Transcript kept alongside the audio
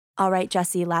All right,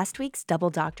 Jesse, last week's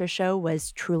Double Doctor show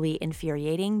was truly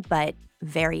infuriating, but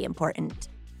very important.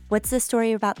 What's the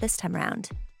story about this time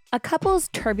around? A couple's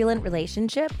turbulent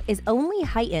relationship is only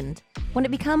heightened when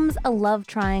it becomes a love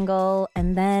triangle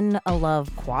and then a love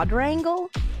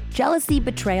quadrangle. Jealousy,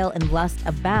 betrayal, and lust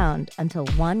abound until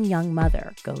one young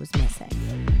mother goes missing.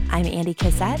 I'm Andy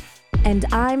Cassette. And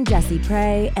I'm Jessie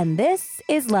Prey, and this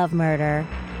is Love Murder.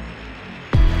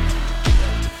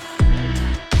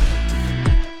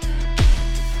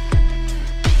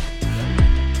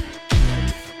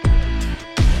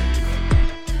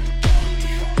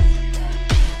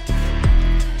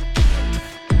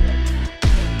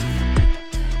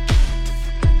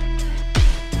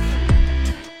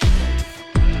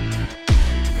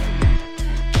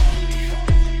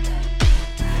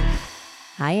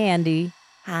 Hi, Andy.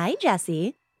 Hi,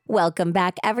 Jesse. Welcome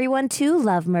back, everyone, to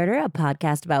Love Murder, a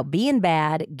podcast about being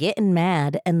bad, getting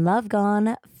mad, and love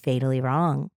gone fatally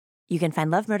wrong. You can find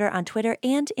Love Murder on Twitter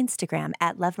and Instagram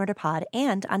at Love Murder Pod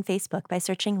and on Facebook by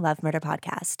searching Love Murder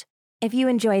Podcast. If you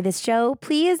enjoy this show,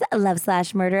 please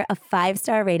love/murder a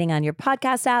 5-star rating on your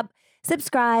podcast app,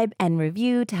 subscribe, and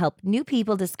review to help new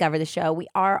people discover the show. We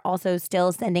are also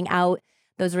still sending out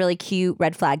those really cute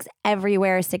red flags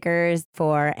everywhere stickers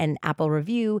for an Apple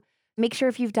review. Make sure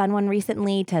if you've done one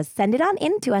recently to send it on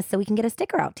in to us so we can get a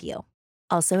sticker out to you.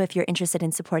 Also, if you're interested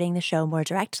in supporting the show more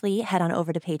directly, head on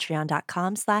over to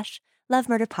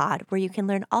patreon.com/lovemurderpod, where you can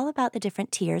learn all about the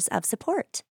different tiers of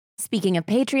support. Speaking of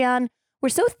Patreon, we're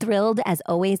so thrilled as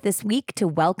always this week to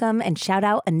welcome and shout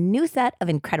out a new set of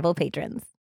incredible patrons.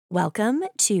 Welcome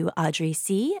to Audrey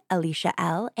C., Alicia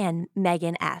L., and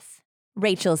Megan F.,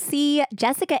 Rachel C.,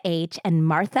 Jessica H., and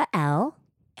Martha L.,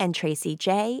 and Tracy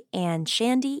J. and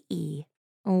Shandy E.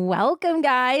 Welcome,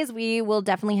 guys. We will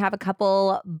definitely have a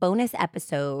couple bonus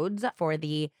episodes for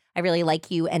the I Really Like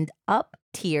You and Up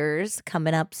tiers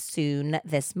coming up soon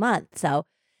this month. So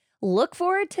look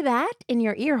forward to that in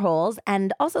your ear holes,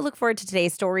 and also look forward to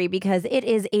today's story because it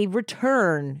is a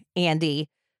return, Andy,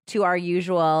 to our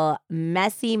usual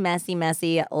messy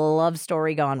love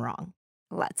story gone wrong.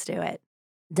 Let's do it.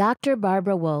 Dr.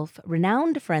 Barbara Wolfe,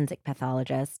 renowned forensic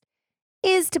pathologist,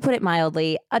 is, to put it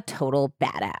mildly, a total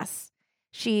badass.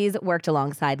 She's worked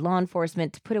alongside law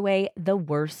enforcement to put away the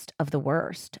worst of the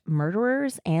worst,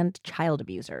 murderers and child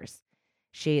abusers.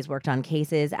 She's worked on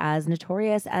cases as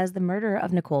notorious as the murder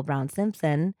of Nicole Brown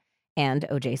Simpson and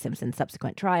O.J. Simpson's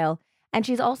subsequent trial, and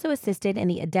she's also assisted in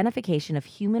the identification of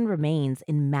human remains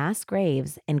in mass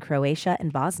graves in Croatia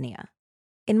and Bosnia.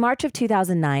 In March of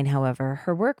 2009, however,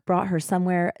 her work brought her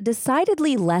somewhere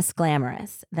decidedly less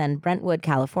glamorous than Brentwood,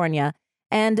 California,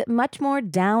 and much more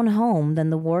down home than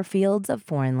the war fields of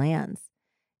foreign lands.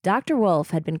 Dr.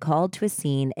 Wolfe had been called to a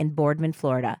scene in Boardman,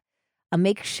 Florida. A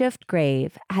makeshift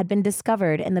grave had been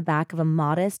discovered in the back of a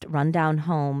modest, rundown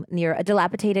home near a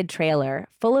dilapidated trailer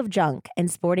full of junk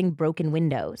and sporting broken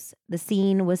windows. The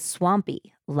scene was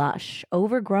swampy, lush,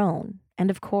 overgrown, and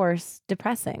of course,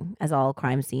 depressing, as all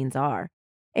crime scenes are.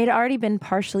 It had already been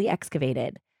partially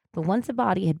excavated, but once a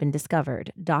body had been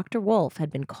discovered, Dr. Wolfe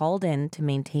had been called in to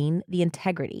maintain the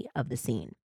integrity of the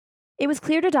scene. It was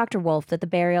clear to Dr. Wolfe that the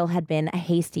burial had been a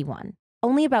hasty one.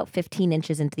 Only about 15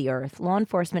 inches into the earth, law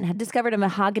enforcement had discovered a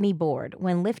mahogany board.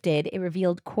 When lifted, it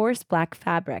revealed coarse black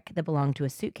fabric that belonged to a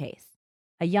suitcase.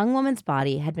 A young woman's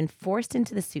body had been forced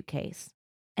into the suitcase,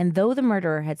 and though the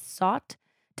murderer had sought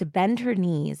to bend her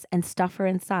knees and stuff her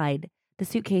inside, the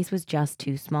suitcase was just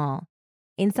too small.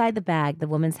 Inside the bag, the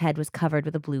woman's head was covered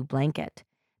with a blue blanket.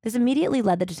 This immediately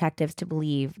led the detectives to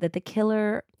believe that the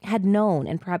killer had known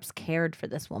and perhaps cared for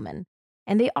this woman.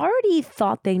 And they already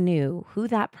thought they knew who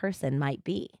that person might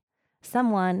be.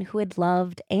 Someone who had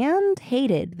loved and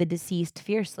hated the deceased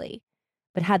fiercely,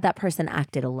 but had that person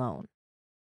acted alone.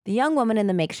 The young woman in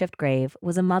the makeshift grave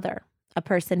was a mother, a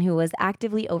person who was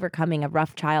actively overcoming a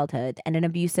rough childhood and an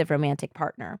abusive romantic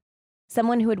partner.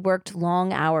 Someone who had worked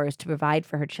long hours to provide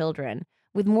for her children,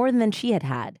 with more than she had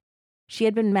had. She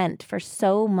had been meant for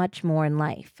so much more in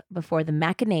life before the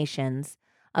machinations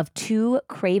of two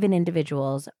craven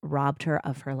individuals robbed her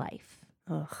of her life.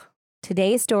 Ugh.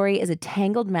 Today's story is a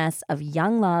tangled mess of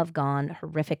young love gone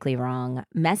horrifically wrong,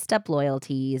 messed up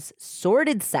loyalties,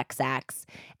 sordid sex acts,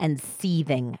 and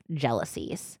seething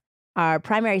jealousies. Our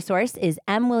primary source is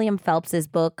M. William Phelps's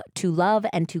book, To Love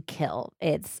and to Kill.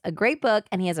 It's a great book,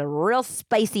 and he has a real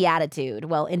spicy attitude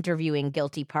while interviewing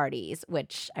guilty parties,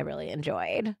 which I really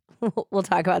enjoyed. We'll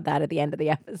talk about that at the end of the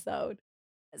episode.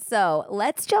 So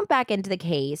let's jump back into the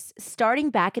case, starting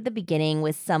back at the beginning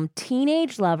with some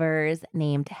teenage lovers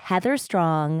named Heather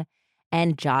Strong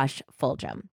and Josh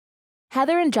Fulgham.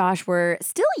 Heather and Josh were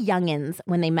still youngins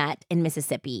when they met in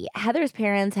Mississippi. Heather's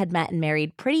parents had met and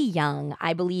married pretty young.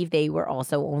 I believe they were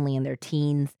also only in their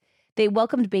teens. They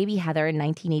welcomed baby Heather in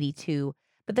 1982,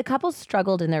 but the couple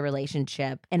struggled in their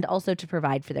relationship and also to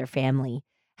provide for their family.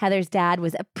 Heather's dad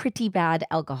was a pretty bad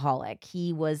alcoholic.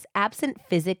 He was absent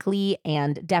physically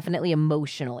and definitely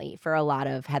emotionally for a lot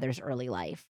of Heather's early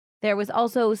life. There was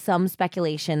also some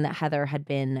speculation that Heather had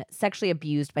been sexually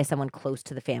abused by someone close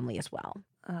to the family as well.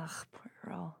 Ugh, poor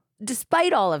girl.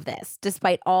 Despite all of this,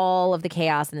 despite all of the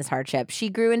chaos and this hardship, she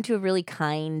grew into a really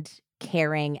kind,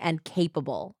 caring, and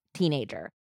capable teenager.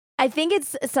 I think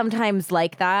it's sometimes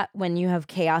like that when you have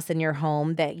chaos in your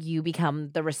home that you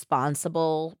become the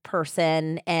responsible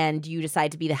person and you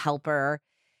decide to be the helper.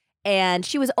 And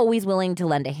she was always willing to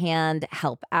lend a hand,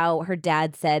 help out. Her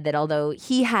dad said that although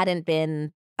he hadn't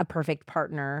been a perfect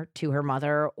partner to her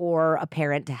mother or a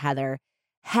parent to Heather,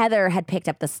 Heather had picked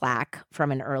up the slack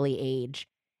from an early age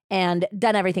and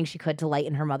done everything she could to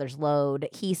lighten her mother's load.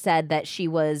 He said that she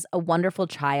was a wonderful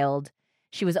child.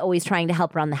 She was always trying to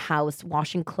help around the house,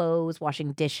 washing clothes,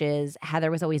 washing dishes.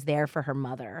 Heather was always there for her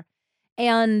mother.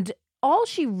 And all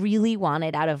she really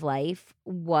wanted out of life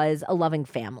was a loving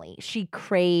family. She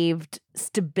craved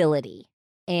stability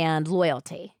and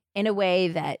loyalty in a way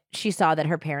that she saw that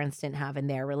her parents didn't have in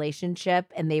their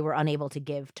relationship and they were unable to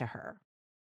give to her.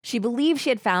 She believed she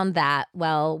had found that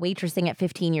while waitressing at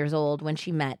 15 years old when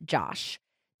she met Josh.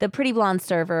 The pretty blonde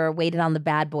server waited on the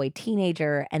bad boy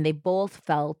teenager, and they both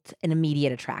felt an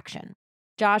immediate attraction.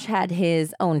 Josh had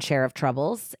his own share of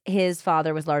troubles. His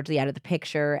father was largely out of the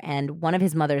picture, and one of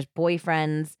his mother's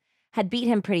boyfriends had beat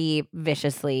him pretty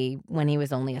viciously when he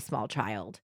was only a small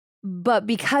child. But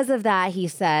because of that, he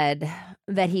said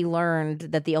that he learned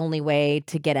that the only way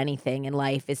to get anything in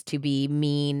life is to be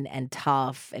mean and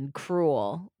tough and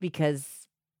cruel, because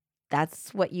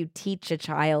that's what you teach a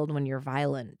child when you're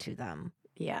violent to them.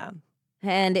 Yeah.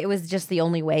 And it was just the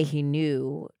only way he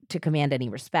knew to command any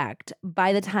respect.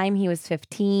 By the time he was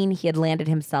 15, he had landed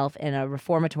himself in a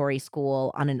reformatory school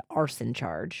on an arson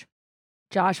charge.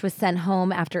 Josh was sent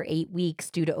home after 8 weeks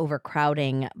due to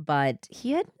overcrowding, but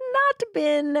he had not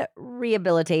been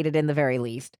rehabilitated in the very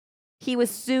least. He was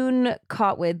soon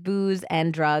caught with booze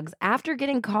and drugs after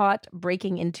getting caught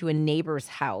breaking into a neighbor's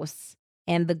house.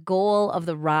 And the goal of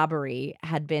the robbery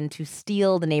had been to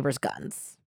steal the neighbor's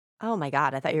guns. Oh my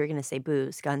God, I thought you were going to say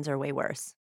booze. Guns are way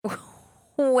worse.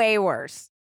 Way worse.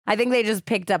 I think they just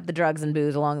picked up the drugs and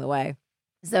booze along the way.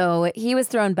 So he was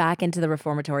thrown back into the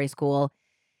reformatory school,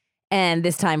 and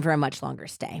this time for a much longer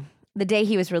stay. The day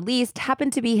he was released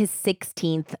happened to be his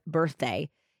 16th birthday.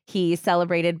 He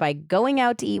celebrated by going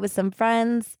out to eat with some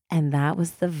friends, and that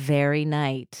was the very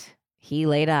night he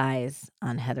laid eyes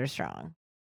on Heather Strong.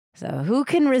 So who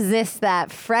can resist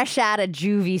that fresh out of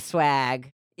juvie swag?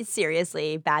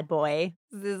 Seriously, bad boy.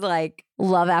 This is like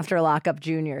Love After Lockup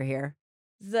Jr. here.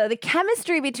 So the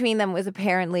chemistry between them was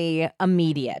apparently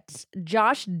immediate.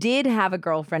 Josh did have a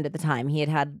girlfriend at the time. He had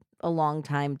had a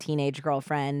long-time teenage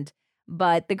girlfriend,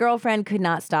 but the girlfriend could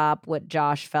not stop what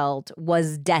Josh felt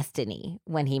was destiny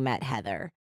when he met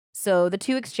Heather. So the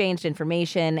two exchanged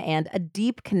information and a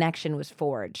deep connection was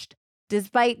forged.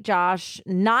 Despite Josh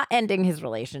not ending his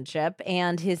relationship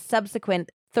and his subsequent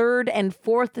third and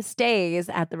fourth stays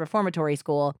at the reformatory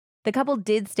school, the couple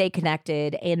did stay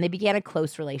connected and they began a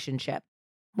close relationship.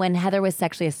 When Heather was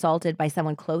sexually assaulted by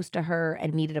someone close to her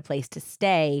and needed a place to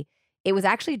stay, it was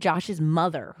actually Josh's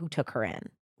mother who took her in.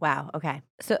 Wow, okay.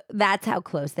 So that's how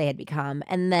close they had become.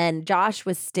 And then Josh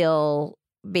was still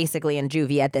basically in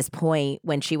juvie at this point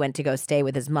when she went to go stay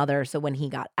with his mother. So when he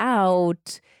got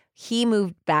out, he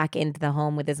moved back into the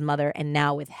home with his mother and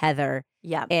now with Heather.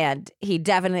 Yeah. And he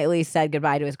definitely said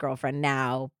goodbye to his girlfriend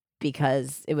now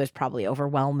because it was probably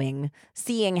overwhelming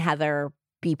seeing Heather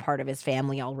be part of his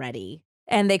family already.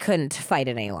 And they couldn't fight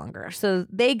it any longer. So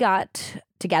they got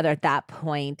together at that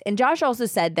point. And Josh also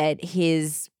said that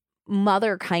his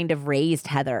mother kind of raised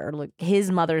Heather. Like, his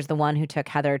mother's the one who took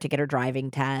Heather to get her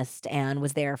driving test and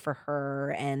was there for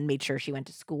her and made sure she went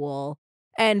to school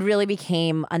and really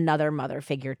became another mother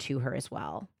figure to her as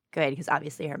well. Good, because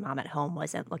obviously her mom at home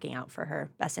wasn't looking out for her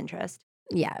best interest.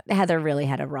 Yeah, Heather really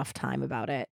had a rough time about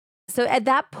it. So at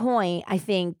that point, I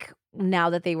think now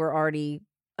that they were already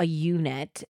a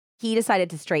unit, he decided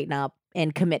to straighten up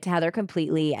and commit to Heather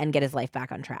completely and get his life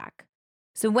back on track.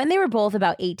 So when they were both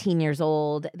about 18 years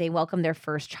old, they welcomed their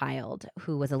first child,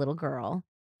 who was a little girl.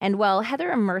 And while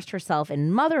Heather immersed herself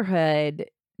in motherhood,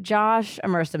 Josh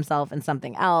immersed himself in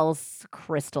something else,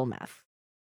 crystal meth.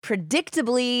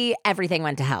 Predictably, everything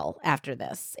went to hell after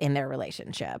this in their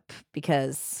relationship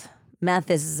because meth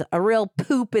is a real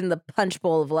poop in the punch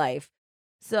bowl of life.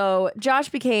 So Josh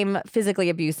became physically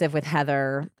abusive with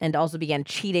Heather and also began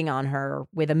cheating on her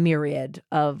with a myriad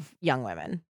of young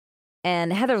women.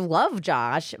 And Heather loved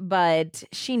Josh, but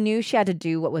she knew she had to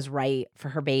do what was right for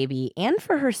her baby and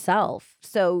for herself.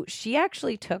 So she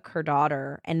actually took her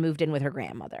daughter and moved in with her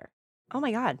grandmother. Oh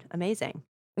my God, amazing.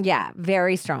 Yeah,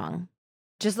 very strong.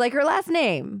 Just like her last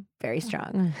name, very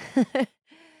strong.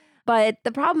 But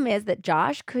the problem is that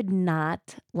Josh could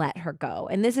not let her go.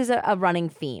 And this is a running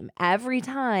theme. Every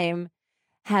time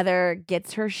Heather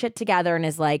gets her shit together and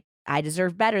is like, I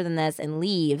deserve better than this, and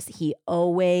leaves, he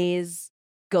always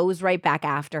goes right back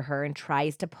after her and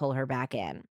tries to pull her back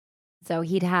in. So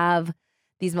he'd have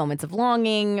these moments of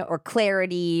longing or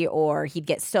clarity, or he'd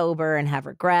get sober and have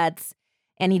regrets.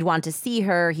 And he'd want to see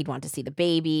her, he'd want to see the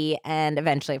baby, and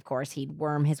eventually, of course, he'd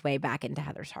worm his way back into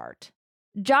Heather's heart.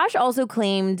 Josh also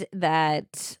claimed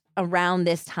that around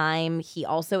this time, he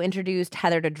also introduced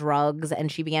Heather to drugs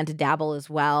and she began to dabble as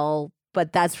well.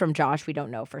 But that's from Josh. We don't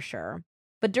know for sure.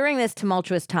 But during this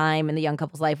tumultuous time in the young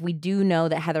couple's life, we do know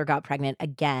that Heather got pregnant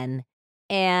again.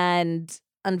 And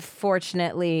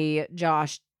unfortunately,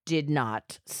 Josh did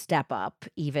not step up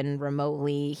even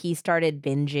remotely. He started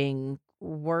binging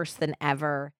worse than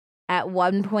ever. At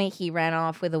one point, he ran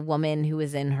off with a woman who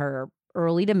was in her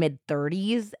early to mid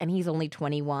 30s, and he's only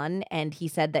 21. And he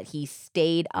said that he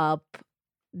stayed up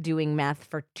doing meth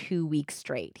for 2 weeks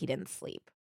straight. He didn't sleep.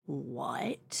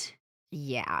 What?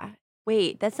 Yeah.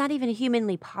 Wait, that's not even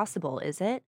humanly possible, is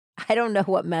it? I don't know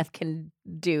what meth can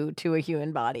do to a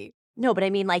human body. No, but I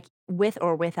mean, like, with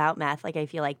or without meth, like, I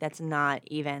feel like that's not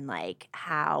even, like,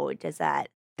 how does that...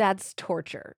 That's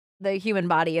torture. The human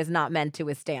body is not meant to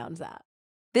withstand that.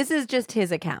 This is just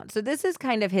his account. So this is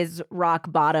kind of his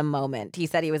rock bottom moment. He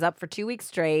said he was up for 2 weeks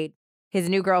straight. His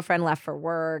new girlfriend left for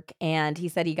work, and he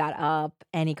said he got up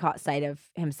and he caught sight of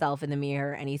himself in the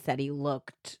mirror, and he said he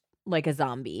looked like a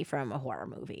zombie from a horror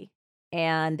movie.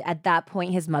 And at that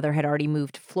point, his mother had already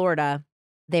moved to Florida.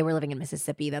 They were living in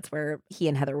Mississippi. That's where he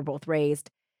and Heather were both raised.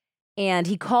 And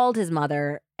he called his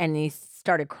mother and he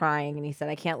started crying and he said,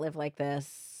 I can't live like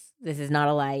this. This is not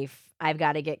a life. I've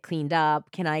got to get cleaned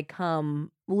up. Can I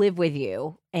come live with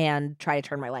you and try to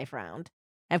turn my life around?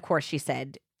 And of course, she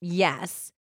said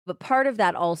yes. But part of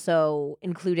that also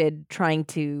included trying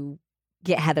to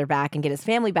get Heather back and get his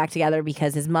family back together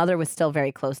because his mother was still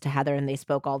very close to Heather and they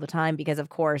spoke all the time because, of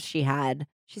course,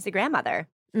 she's a grandmother.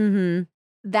 Mm-hmm.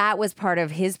 That was part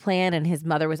of his plan, and his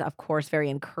mother was, of course, very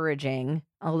encouraging,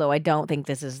 although I don't think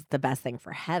this is the best thing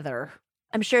for Heather.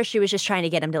 I'm sure she was just trying to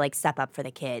get him to, like, step up for the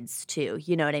kids, too.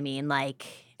 You know what I mean? Like,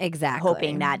 exactly.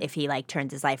 Hoping that if he, like,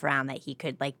 turns his life around that he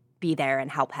could, like, be there and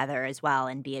help Heather as well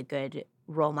and be a good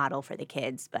role model for the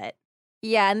kids. But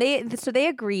yeah, and they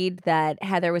agreed that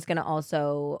Heather was going to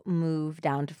also move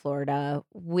down to Florida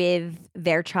with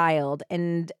their child.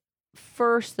 And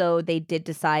first, though, they did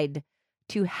decide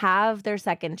to have their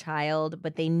second child,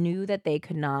 but they knew that they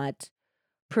could not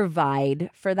provide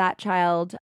for that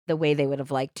child the way they would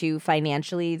have liked to.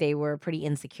 Financially, they were pretty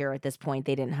insecure at this point.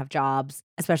 They didn't have jobs,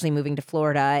 especially moving to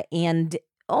Florida. And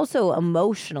also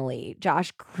emotionally,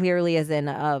 Josh clearly is in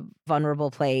a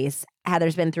vulnerable place.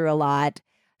 Heather's been through a lot.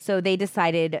 So they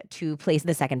decided to place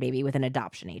the second baby with an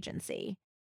adoption agency,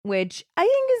 which I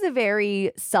think is a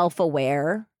very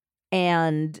self-aware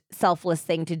and selfless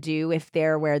thing to do if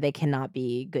they're where they cannot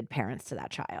be good parents to that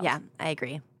child. yeah, I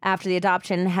agree. After the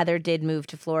adoption, Heather did move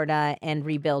to Florida and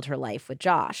rebuild her life with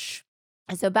Josh.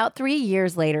 So about 3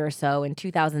 years later or so, in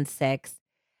 2006,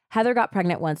 Heather got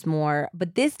pregnant once more,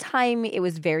 but this time it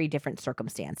was very different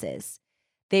circumstances.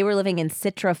 They were living in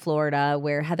Citra, Florida,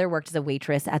 where Heather worked as a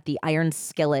waitress at the Iron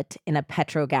Skillet in a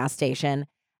Petro gas station,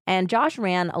 and Josh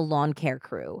ran a lawn care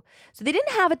crew. So they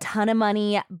didn't have a ton of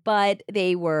money, but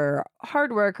they were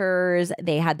hard workers.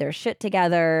 They had their shit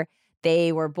together.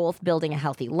 They were both building a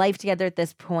healthy life together at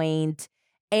this point,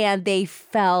 and they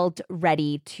felt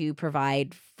ready to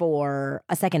provide for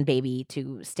a second baby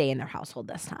to stay in their household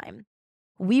this time.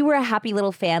 We were a happy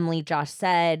little family, Josh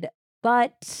said,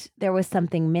 but there was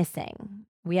something missing.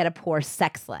 We had a poor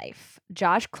sex life.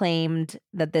 Josh claimed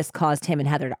that this caused him and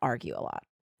Heather to argue a lot.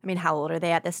 I mean, how old are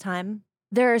they at this time?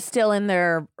 They're still in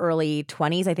their early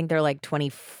 20s. I think they're like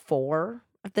 24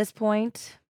 at this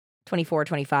point, 24,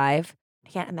 25. I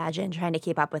can't imagine trying to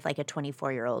keep up with like a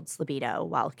 24-year-old's libido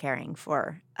while caring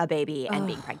for a baby and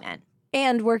being pregnant.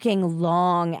 And working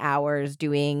long hours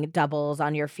doing doubles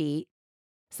on your feet.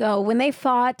 So when they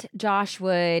fought, Josh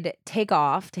would take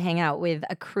off to hang out with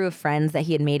a crew of friends that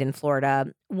he had made in Florida.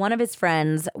 One of his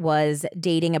friends was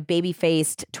dating a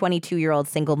baby-faced 22-year-old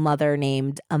single mother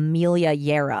named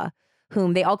Emilia,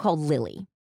 whom they all called Lily.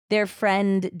 Their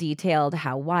friend detailed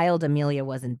how wild Emilia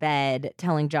was in bed,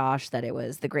 telling Josh that it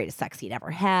was the greatest sex he'd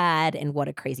ever had and what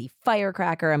a crazy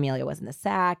firecracker Emilia was in the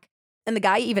sack. And the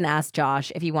guy even asked Josh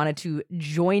if he wanted to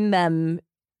join them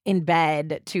in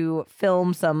bed to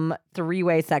film some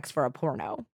three-way sex for a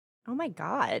porno. Oh my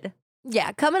God.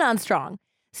 Yeah, coming on strong.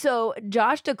 So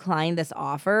Josh declined this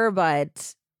offer,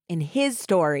 but in his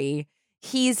story,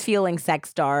 he's feeling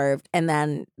sex-starved, and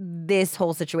then this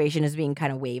whole situation is being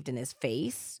kind of waved in his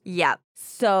face. Yep.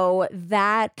 So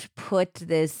that put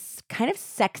this kind of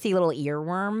sexy little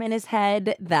earworm in his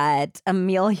head that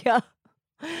Emilia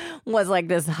was like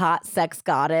this hot sex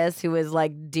goddess who was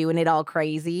like doing it all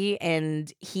crazy,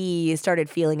 and he started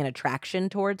feeling an attraction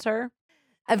towards her.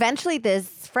 Eventually,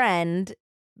 this friend,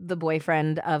 the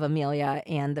boyfriend of Emilia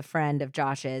and the friend of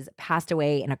Josh's, passed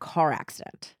away in a car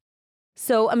accident.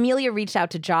 So Emilia reached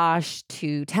out to Josh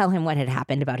to tell him what had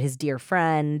happened about his dear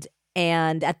friend.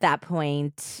 And at that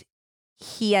point,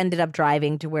 he ended up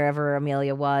driving to wherever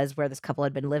Emilia was, where this couple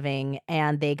had been living.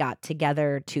 And they got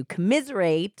together to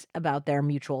commiserate about their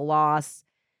mutual loss.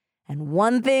 And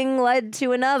one thing led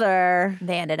to another.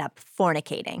 They ended up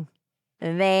fornicating.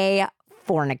 They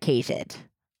fornicated.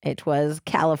 It was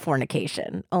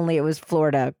Californication, only it was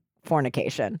Florida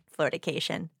fornication.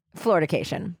 Floridication.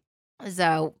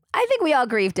 So I think we all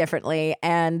grieve differently.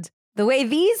 And the way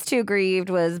these two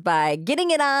grieved was by getting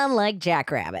it on like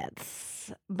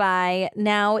jackrabbits. By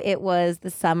now, it was the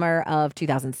summer of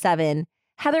 2007.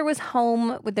 Heather was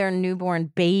home with their newborn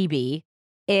baby,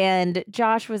 and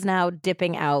Josh was now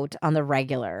dipping out on the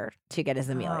regular to get his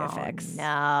Emilia fix.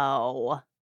 No.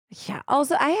 Yeah.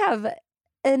 Also, I have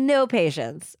no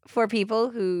patience for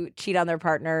people who cheat on their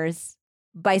partners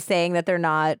by saying that they're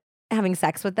not having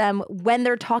sex with them when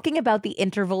they're talking about the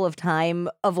interval of time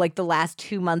of like the last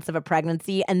 2 months of a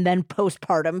pregnancy and then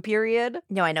postpartum period.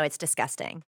 No, I know, it's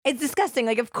disgusting. It's disgusting.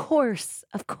 Like, of course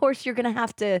you're going to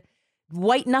have to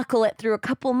white knuckle it through a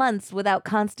couple months without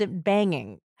constant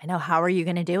banging. I know. How are you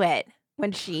going to do it?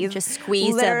 When she's just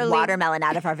squeezed a watermelon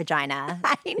out of her vagina.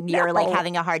 And you're like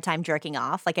having a hard time jerking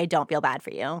off. Like, I don't feel bad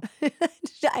for you.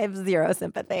 I have zero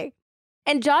sympathy.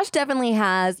 And Josh definitely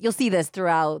has, you'll see this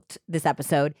throughout this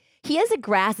episode, he has a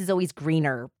grass is always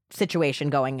greener situation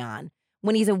going on.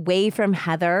 When he's away from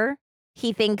Heather,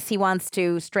 he thinks he wants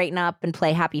to straighten up and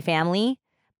play happy family.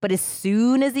 But as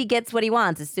soon as he gets what he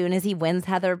wants, as soon as he wins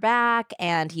Heather back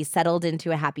and he's settled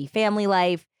into a happy family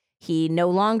life, he no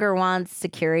longer wants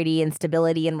security and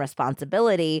stability and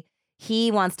responsibility.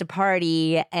 He wants to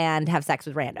party and have sex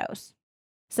with randos.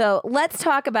 So let's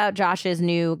talk about Josh's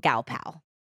new gal pal.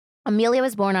 Emilia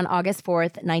was born on August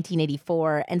 4th,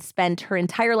 1984, and spent her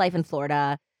entire life in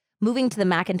Florida, moving to the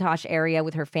McIntosh area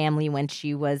with her family when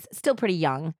she was still pretty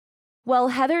young. While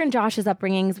Heather and Josh's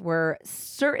upbringings were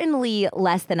certainly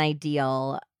less than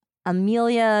ideal,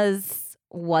 Emilia's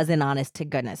was an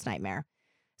honest-to-goodness nightmare.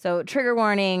 So trigger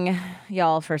warning,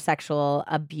 y'all, for sexual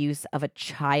abuse of a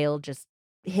child. Just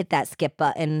hit that skip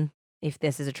button if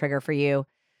this is a trigger for you.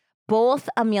 Both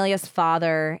Emilia's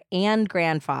father and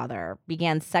grandfather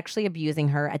began sexually abusing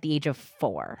her at the age of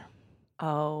 4.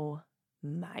 Oh,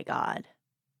 my God.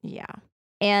 Yeah.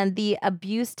 And the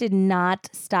abuse did not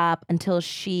stop until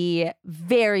she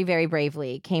very, very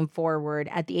bravely came forward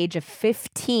at the age of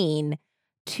 15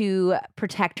 to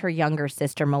protect her younger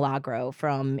sister, Milagro,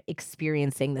 from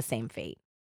experiencing the same fate.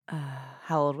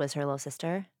 How old was her little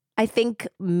sister? I think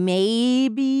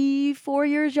maybe 4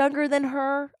 years younger than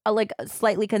her, like a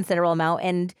slightly considerable amount.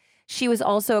 And she was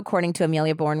also, according to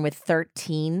Emilia, born with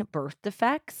 13 birth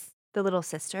defects. The little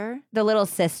sister? The little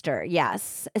sister,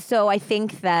 yes. So I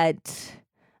think that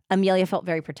Emilia felt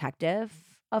very protective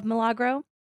of Milagro.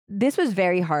 This was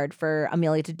very hard for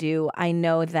Emilia to do. I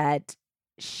know that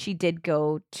she did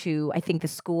go to, I think, the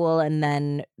school and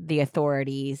then the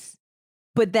authorities.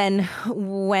 But then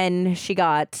when she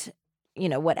got,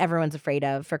 what everyone's afraid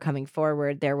of for coming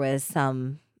forward, there was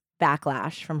some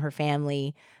backlash from her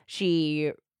family.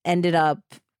 She ended up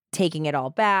taking it all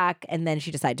back, and then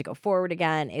she decided to go forward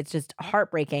again. It's just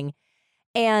heartbreaking.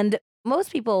 And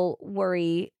most people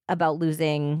worry about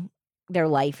losing their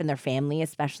life and their family,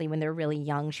 especially when they're really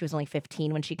young. She was only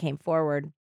 15 when she came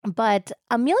forward. But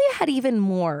Emilia had even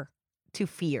more to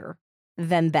fear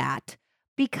than that,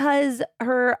 because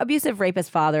her abusive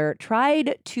rapist father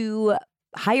tried to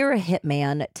hire a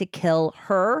hitman to kill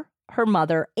her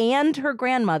mother, and her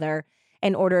grandmother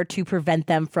in order to prevent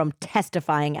them from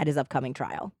testifying at his upcoming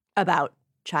trial. About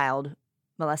child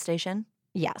molestation?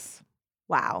 Yes.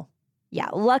 Wow. Yeah.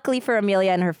 Luckily for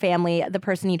Emilia and her family, the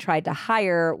person he tried to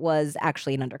hire was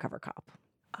actually an undercover cop.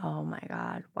 Oh, my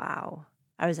God. Wow.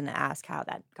 I was going to ask how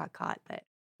that got caught, but...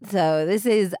 So this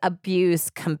is abuse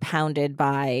compounded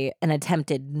by an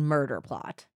attempted murder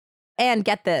plot. And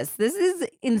get this is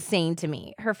insane to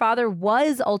me. Her father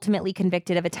was ultimately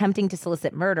convicted of attempting to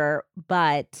solicit murder,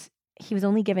 but he was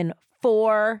only given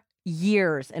 4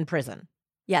 years in prison.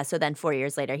 Yeah, so then 4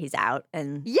 years later, he's out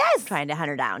and Yes! trying to hunt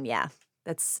her down. Yeah,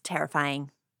 that's terrifying.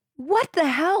 What the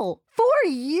hell? 4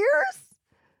 years?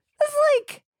 It's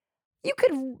like you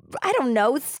could, I don't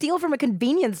know, steal from a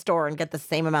convenience store and get the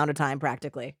same amount of time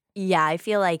practically. Yeah, I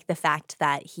feel like the fact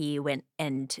that he went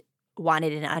and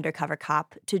wanted an undercover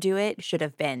cop to do it should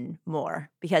have been more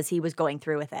because he was going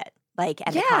through with it. Like,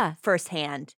 and the cop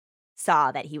firsthand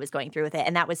saw that he was going through with it.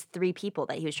 And that was 3 people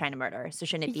that he was trying to murder. So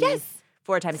shouldn't it be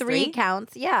 4 times 3? 3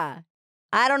 counts, yeah.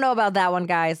 I don't know about that one,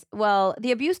 guys. Well,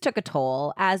 the abuse took a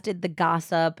toll, as did the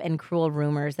gossip and cruel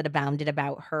rumors that abounded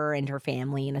about her and her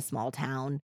family in a small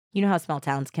town. You know how small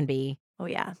towns can be. Oh,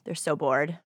 yeah. They're so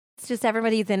bored. It's just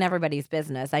everybody's in everybody's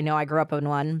business. I know I grew up in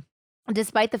one.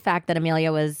 Despite the fact that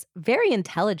Emilia was very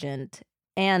intelligent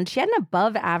and she had an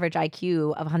above average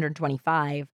IQ of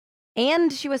 125,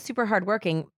 and she was super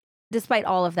hardworking, despite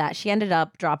all of that, she ended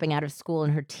up dropping out of school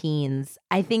in her teens.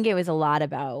 I think it was a lot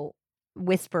about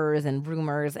whispers and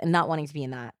rumors and not wanting to be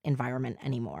in that environment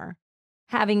anymore.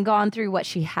 Having gone through what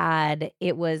she had,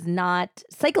 it was not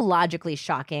psychologically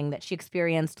shocking that she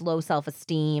experienced low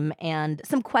self-esteem and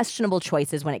some questionable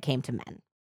choices when it came to men.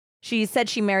 She said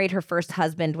she married her first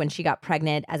husband when she got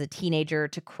pregnant as a teenager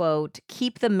to, quote,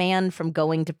 keep the man from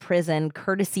going to prison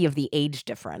courtesy of the age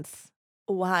difference.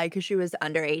 Why? Because she was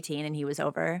under 18 and he was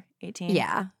over 18?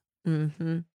 Yeah.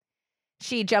 Mm-hmm.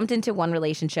 She jumped into one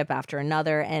relationship after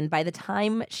another, and by the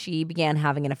time she began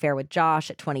having an affair with Josh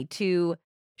at 22,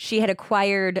 she had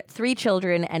acquired 3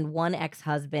 children and 1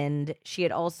 ex-husband. She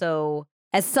had also,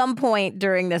 at some point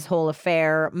during this whole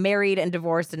affair, married and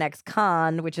divorced an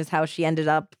ex-con, which is how she ended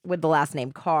up with the last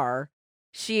name Carr.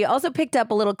 She also picked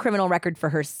up a little criminal record for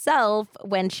herself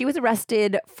when she was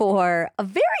arrested for a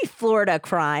very Florida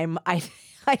crime, I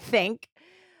think.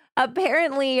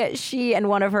 Apparently, she and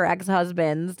one of her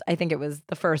ex-husbands, I think it was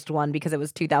the first one because it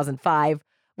was 2005,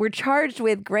 were charged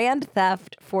with grand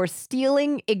theft for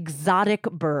stealing exotic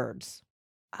birds.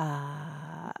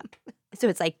 So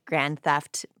it's like grand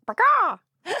theft.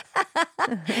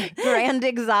 Grand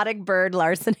exotic bird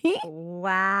larceny.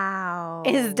 Wow.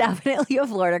 Is definitely a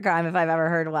Florida crime if I've ever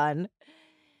heard one.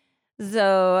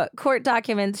 So court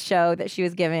documents show that she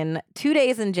was given 2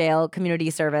 days in jail,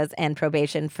 community service, and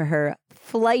probation for her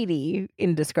flighty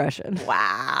indiscretion.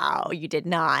 Wow, you did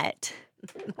not.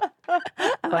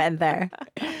 I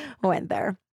went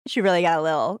there. She really got a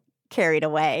little carried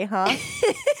away, huh?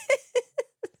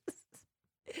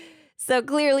 So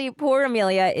clearly, poor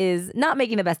Emilia is not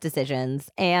making the best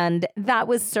decisions, and that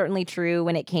was certainly true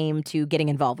when it came to getting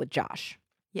involved with Josh.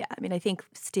 Yeah, I mean, I think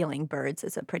stealing birds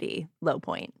is a pretty low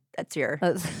point. That's your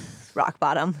rock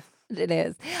bottom. It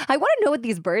is. I want to know what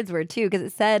these birds were, too, because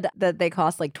it said that they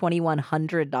cost like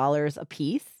 $2,100 a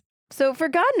piece. So for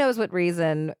God knows what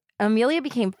reason, Emilia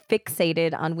became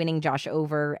fixated on winning Josh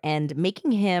over and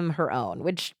making him her own,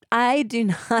 which I do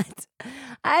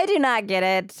not get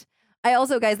it. I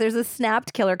also, guys, there's a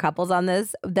snapped killer couples on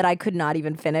this that I could not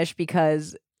even finish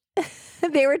because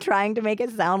they were trying to make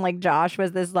it sound like Josh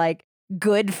was this like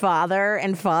good father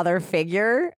and father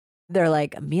figure. They're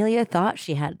like, Emilia thought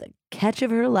she had the catch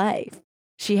of her life.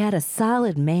 She had a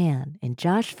solid man in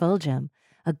Josh Fulgham,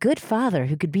 a good father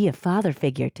who could be a father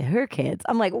figure to her kids.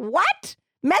 I'm like, what?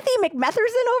 Methy McMetherson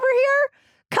over here?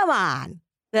 Come on.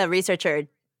 The researcher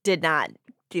did not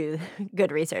do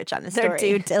good research on the story. Their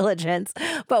due diligence.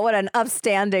 But what an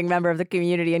upstanding member of the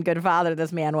community and good father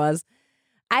this man was.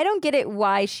 I don't get it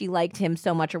why she liked him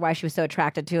so much or why she was so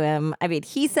attracted to him. I mean,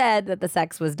 he said that the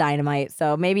sex was dynamite,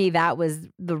 so maybe that was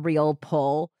the real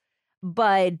pull.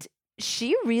 But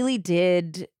she really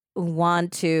did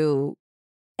want to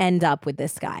end up with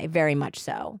this guy, very much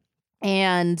so.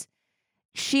 And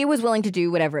she was willing to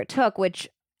do whatever it took, which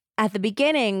at the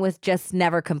beginning was just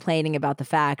never complaining about the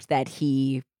fact that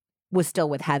he was still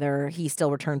with Heather. He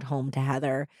still returned home to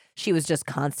Heather. She was just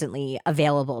constantly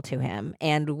available to him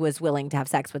and was willing to have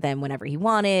sex with him whenever he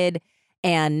wanted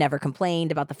and never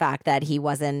complained about the fact that he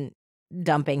wasn't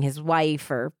dumping his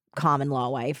wife or common law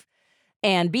wife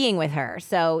and being with her.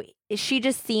 So she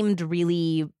just seemed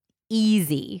really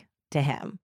easy to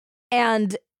him.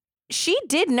 And she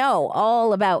did know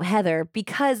all about Heather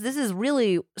because this is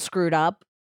really screwed up,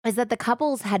 is that the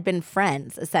couples had been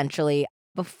friends, essentially.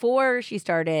 Before she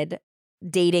started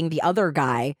dating the other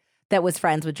guy that was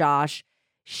friends with Josh,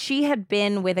 she had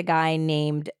been with a guy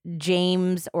named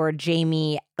James or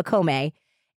Jamie Akome,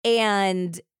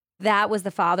 and that was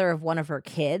the father of one of her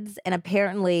kids. And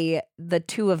apparently the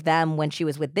two of them, when she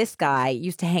was with this guy,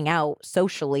 used to hang out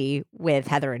socially with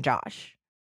Heather and Josh.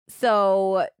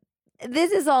 So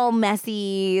this is all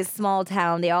messy, small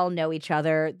town. They all know each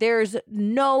other. There's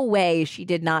no way she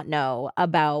did not know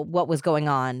about what was going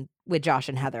on with Josh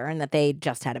and Heather and that they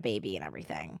just had a baby and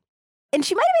everything. And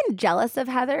she might have been jealous of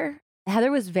Heather.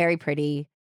 Heather was very pretty.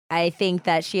 I think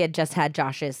that she had just had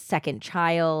Josh's second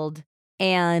child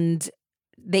and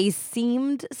they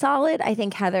seemed solid. I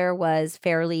think Heather was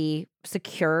fairly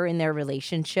secure in their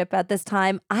relationship at this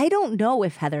time. I don't know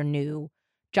if Heather knew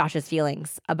Josh's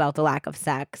feelings about the lack of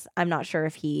sex. I'm not sure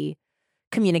if he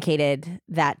communicated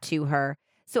that to her.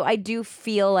 So I do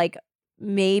feel like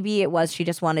maybe it was she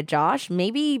just wanted Josh.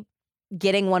 Maybe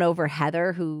getting one over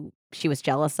Heather, who she was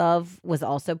jealous of, was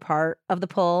also part of the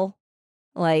pull.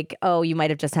 Like, oh, you might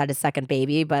have just had his second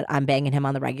baby, but I'm banging him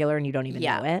on the regular and you don't even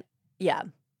know it. Yeah.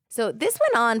 So this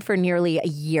went on for nearly a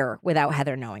year without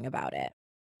Heather knowing about it.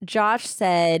 Josh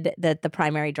said that the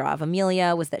primary draw of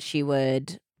Emilia was that she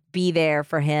would be there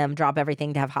for him, drop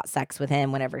everything to have hot sex with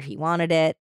him whenever he wanted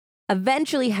it.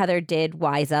 Eventually, Heather did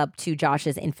wise up to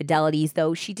Josh's infidelities,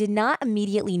 though she did not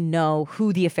immediately know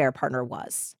who the affair partner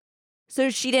was. So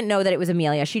she didn't know that it was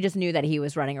Emilia. She just knew that he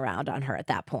was running around on her at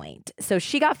that point. So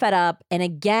she got fed up and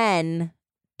again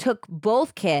took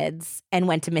both kids and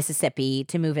went to Mississippi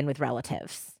to move in with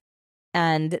relatives.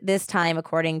 And this time,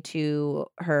 according to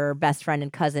her best friend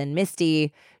and cousin,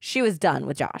 Misty, she was done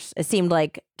with Josh. It seemed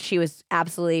like she was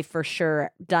absolutely for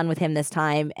sure done with him this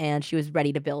time, and she was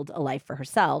ready to build a life for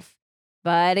herself.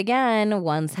 But again,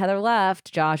 once Heather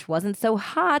left, Josh wasn't so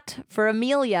hot for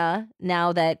Emilia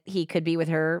now that he could be with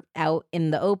her out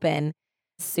in the open.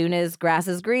 As soon as grass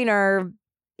is greener,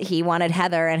 he wanted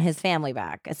Heather and his family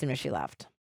back as soon as she left.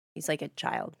 He's like a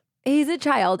child. He's a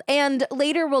child. And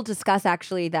later we'll discuss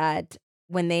actually that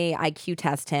when they IQ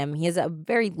test him, he has a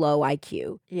very low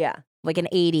IQ. Yeah. Like an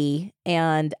 80.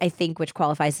 And I think which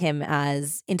qualifies him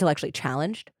as intellectually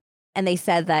challenged. And they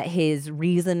said that his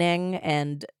reasoning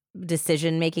and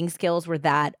decision-making skills were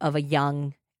that of a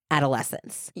young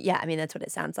adolescence. Yeah, I mean, that's what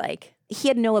it sounds like. He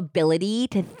had no ability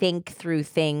to think through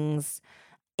things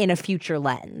in a future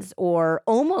lens or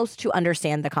almost to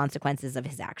understand the consequences of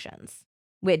his actions,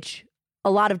 which a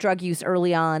lot of drug use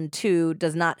early on, too,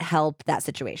 does not help that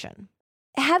situation.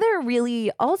 Heather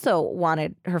really also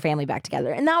wanted her family back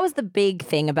together. And that was the big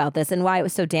thing about this and why it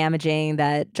was so damaging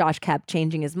that Josh kept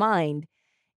changing his mind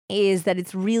is that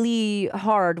it's really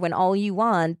hard when all you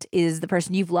want is the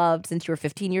person you've loved since you were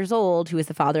 15 years old, who is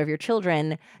the father of your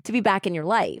children, to be back in your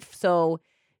life. So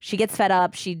she gets fed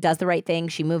up. She does the right thing.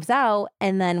 She moves out.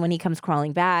 And then when he comes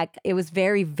crawling back, it was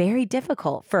very, very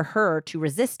difficult for her to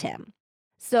resist him.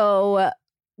 So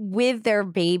with their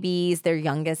babies, their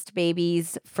youngest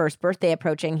baby's first birthday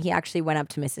approaching, he actually went up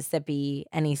to Mississippi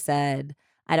and he said,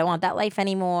 I don't want that life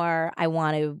anymore. I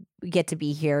want to get to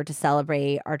be here to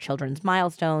celebrate our children's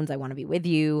milestones. I want to be with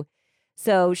you.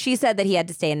 So she said that he had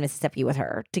to stay in Mississippi with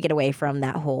her to get away from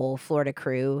that whole Florida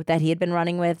crew that he had been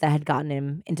running with that had gotten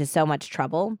him into so much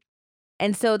trouble.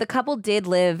 And so the couple did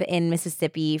live in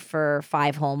Mississippi for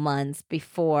 5 whole months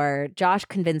before Josh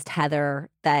convinced Heather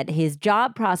that his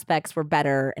job prospects were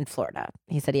better in Florida.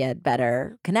 He said he had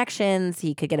better connections.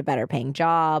 He could get a better paying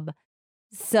job.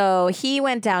 So he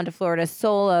went down to Florida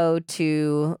solo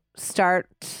to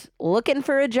start looking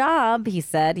for a job. He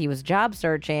said he was job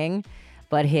searching,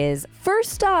 but his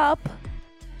first stop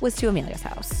was to Emilia's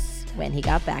house when he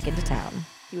got back into town.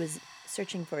 He was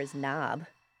searching for his knob.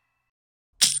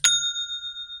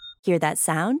 Hear that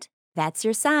sound? That's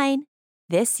your sign.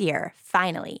 This year,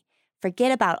 finally,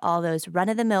 forget about all those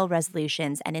run-of-the-mill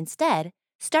resolutions and instead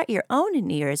start your own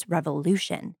New Year's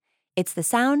revolution. It's the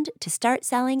sound to start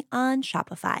selling on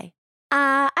Shopify.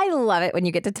 I love it when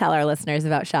you get to tell our listeners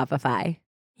about Shopify.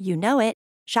 You know it.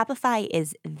 Shopify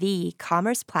is the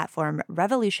commerce platform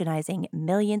revolutionizing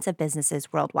millions of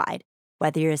businesses worldwide.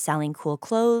 Whether you're selling cool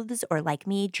clothes or, like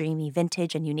me, dreamy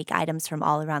vintage and unique items from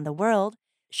all around the world,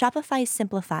 Shopify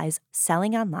simplifies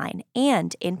selling online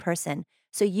and in person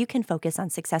so you can focus on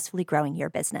successfully growing your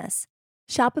business.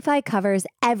 Shopify covers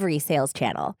every sales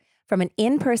channel, from an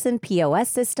in-person POS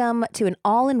system to an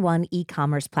all-in-one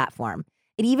e-commerce platform.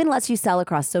 It even lets you sell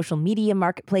across social media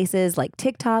marketplaces like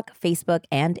TikTok, Facebook,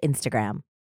 and Instagram.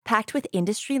 Packed with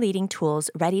industry-leading tools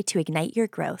ready to ignite your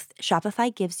growth,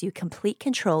 Shopify gives you complete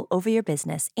control over your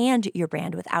business and your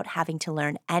brand without having to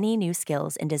learn any new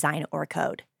skills in design or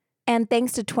code. And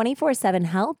thanks to 24/7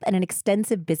 help and an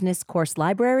extensive business course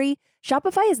library,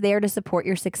 Shopify is there to support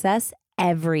your success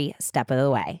every step of the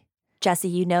way.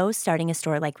 Jesse, starting a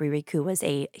store like Ririku was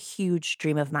a huge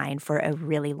dream of mine for a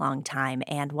really long time.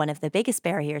 And one of the biggest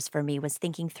barriers for me was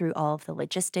thinking through all of the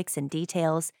logistics and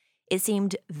details. It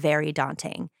seemed very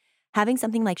daunting. Having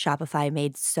something like Shopify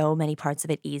made so many parts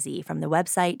of it easy, from the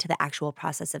website to the actual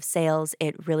process of sales.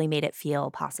 It really made it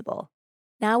feel possible.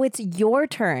 Now it's your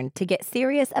turn to get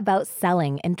serious about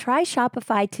selling and try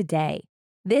Shopify today.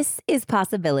 This is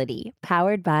Possibility,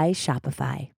 powered by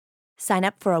Shopify. Sign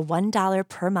up for a $1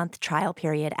 per month trial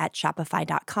period at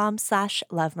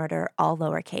shopify.com/lovemurder, all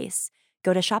lowercase.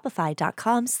 Go to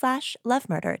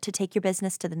shopify.com/lovemurder to take your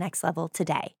business to the next level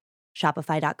today.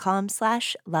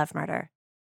 Shopify.com/lovemurder.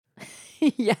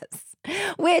 Yes.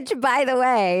 Which, by the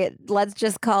way, let's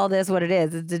just call this what it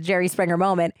is. It's a Jerry Springer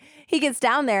moment. He gets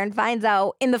down there and finds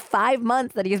out in the 5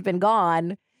 months that he's been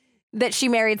gone that she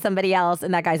married somebody else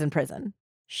and that guy's in prison.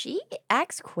 She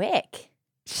acts quick.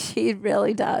 She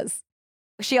really does.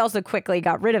 She also quickly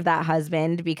got rid of that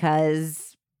husband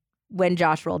because when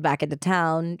Josh rolled back into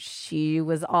town, she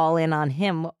was all in on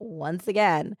him once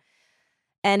again.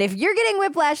 And if you're getting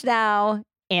whiplash now,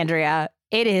 Andrea,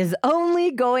 it is only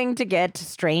going to get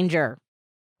stranger.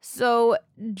 So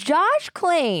Josh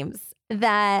claims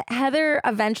that Heather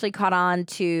eventually caught on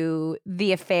to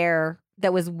the affair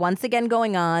that was once again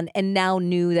going on and now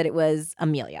knew that it was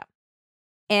Emilia.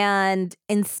 And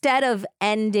instead of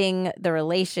ending the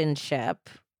relationship,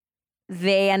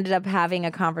 they ended up having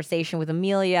a conversation with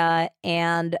Emilia,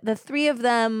 and the three of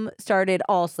them started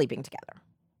all sleeping together.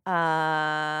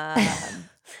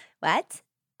 What?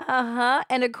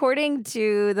 And according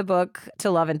to the book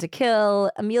To Love and to Kill,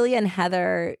 Emilia and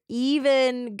Heather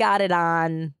even got it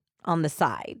on the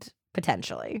side,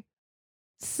 potentially.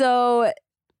 So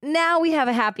now we have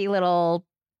a happy little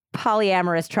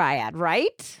polyamorous triad,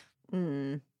 right?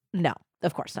 No,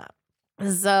 of course not.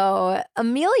 So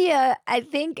Emilia, I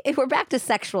think if we're back to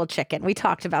sexual chicken, we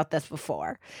talked about this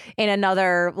before in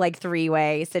another like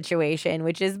 3-way situation,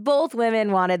 which is both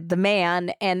women wanted the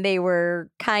man and they were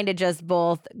kind of just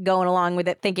both going along with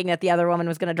it, thinking that the other woman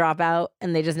was going to drop out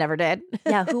and they just never did.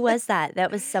 Yeah, who was that? That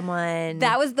was someone.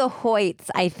 That was the Hoyts,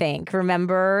 I think.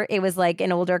 Remember? It was like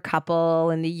an older couple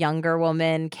and the younger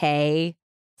woman, Kay.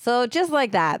 So just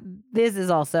like that, this is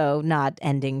also not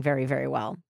ending very, very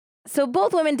well. So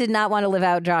both women did not want to live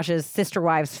out Josh's sister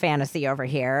wives fantasy over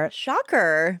here.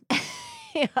 Shocker.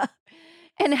 Yeah.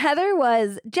 And Heather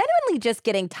was genuinely just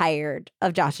getting tired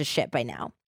of Josh's shit by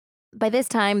now. By this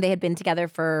time, they had been together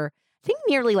for, I think,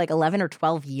 nearly like 11 or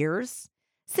 12 years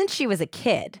since she was a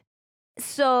kid.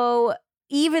 So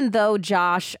even though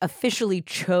Josh officially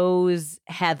chose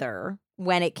Heather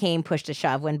when it came push to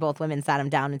shove, when both women sat him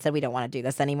down and said, we don't want to do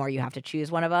this anymore, you have to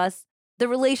choose one of us, the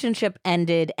relationship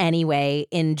ended anyway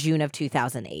in June of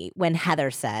 2008 when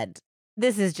Heather said,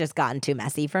 this has just gotten too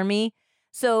messy for me.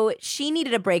 So she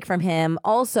needed a break from him.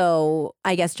 Also,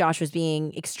 I guess Josh was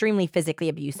being extremely physically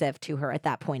abusive to her at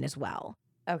that point as well.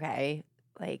 Okay.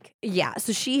 Yeah.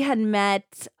 So she had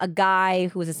met a guy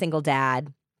who was a single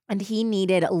dad, and he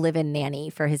needed a live-in nanny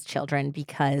for his children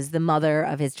because the mother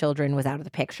of his children was out of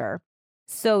the picture.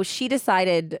 So she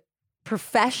decided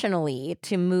professionally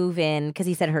to move in because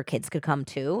he said her kids could come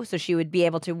too. So she would be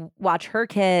able to watch her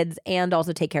kids and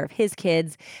also take care of his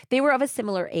kids. They were of a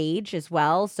similar age as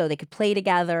well, so they could play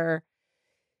together.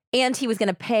 And he was going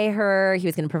to pay her. He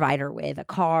was going to provide her with a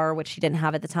car, which she didn't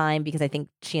have at the time because I think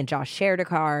she and Josh shared a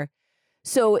car.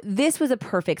 So this was a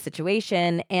perfect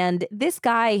situation. And this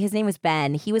guy, his name was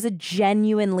Ben. He was a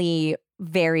genuinely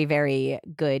very, very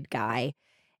good guy.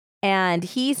 And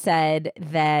he said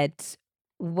that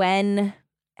when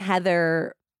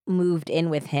Heather moved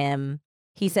in with him,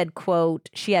 he said,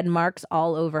 quote, she had marks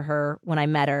all over her when I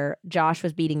met her. Josh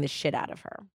was beating the shit out of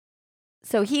her.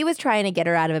 So he was trying to get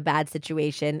her out of a bad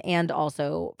situation and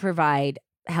also provide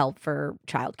help for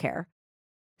childcare.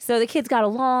 So the kids got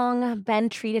along. Ben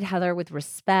treated Heather with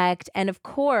respect. And of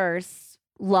course,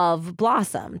 love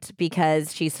blossomed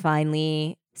because she's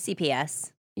finally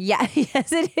CPS. Yeah,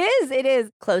 yes, it is. It is.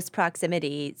 Close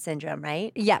proximity syndrome,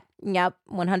 right? Yep,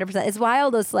 100%. It's why all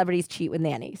those celebrities cheat with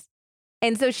nannies.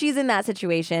 And so she's in that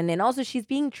situation. And also she's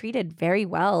being treated very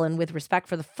well and with respect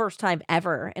for the first time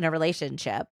ever in a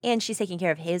relationship. And she's taking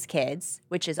care of his kids,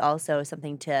 which is also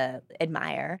something to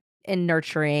admire. And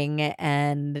nurturing.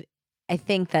 And I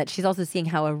think that she's also seeing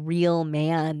how a real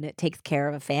man takes care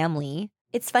of a family.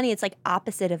 It's funny. It's like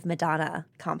opposite of Madonna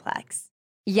complex.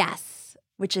 Yes.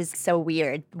 Which is so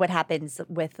weird. What happens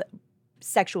with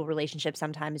sexual relationships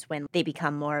sometimes when they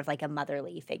become more of like a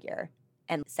motherly figure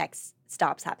and sex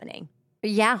stops happening.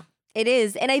 Yeah, it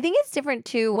is. And I think it's different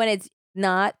too when it's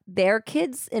not their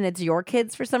kids and it's your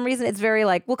kids for some reason. It's very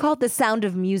like, we'll call it the Sound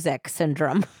of Music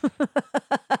syndrome.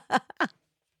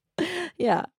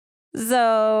 Yeah.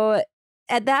 So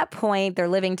at that point, they're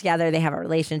living together. They have a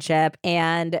relationship.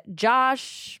 And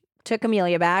Josh took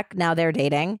Emilia back. Now they're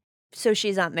dating. So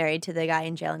she's not married to the guy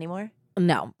in jail anymore?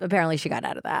 No, apparently she got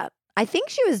out of that. I think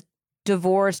she was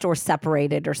divorced or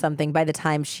separated or something by the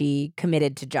time she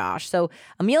committed to Josh. So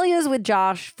Amelia's with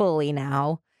Josh fully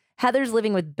now. Heather's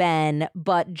living with Ben,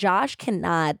 but Josh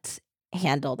cannot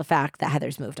handle the fact that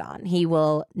Heather's moved on. He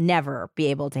will never be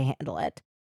able to handle it.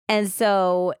 And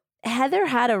so Heather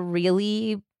had a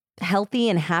really healthy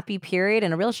and happy period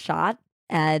and a real shot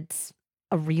at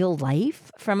a real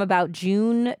life from about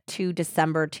June to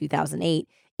December 2008,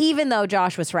 even though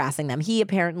Josh was harassing them. He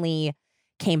apparently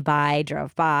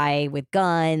drove by with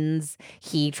guns.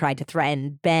 He tried to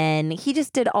threaten Ben. He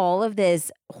just did all of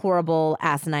this horrible,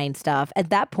 asinine stuff.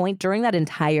 At that point, during that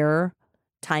entire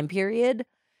time period,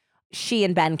 she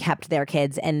and Ben kept their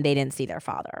kids and they didn't see their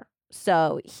father.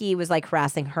 So he was like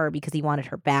harassing her because he wanted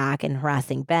her back and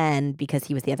harassing Ben because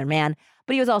he was the other man.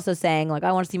 But he was also saying like,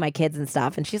 I want to see my kids and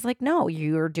stuff. And she's like, no,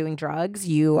 you're doing drugs.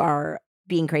 You are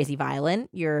being crazy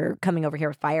violent. You're coming over here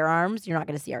with firearms. You're not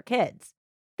going to see our kids.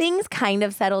 Things kind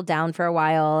of settled down for a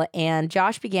while, and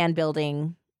Josh began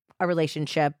building a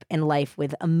relationship and life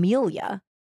with Emilia.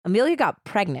 Emilia got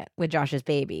pregnant with Josh's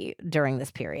baby during this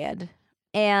period,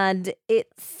 and it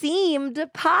seemed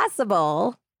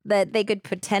possible that they could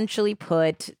potentially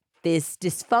put this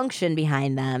dysfunction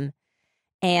behind them,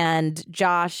 and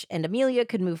Josh and Emilia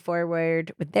could move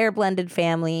forward with their blended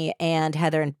family, and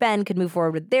Heather and Ben could move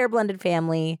forward with their blended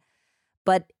family.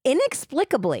 But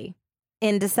inexplicably,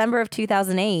 in December of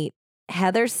 2008,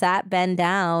 Heather sat Ben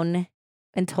down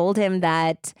and told him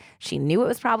that she knew it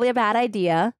was probably a bad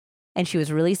idea and she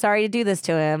was really sorry to do this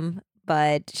to him,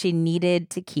 but she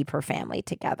needed to keep her family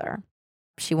together.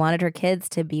 She wanted her kids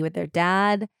to be with their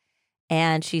dad,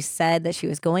 and she said that she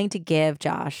was going to give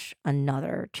Josh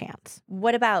another chance.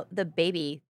 What about the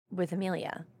baby with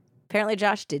Emilia? Apparently,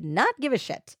 Josh did not give a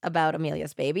shit about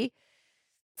Emilia's baby.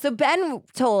 So Ben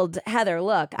told Heather,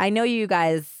 look, I know you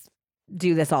guys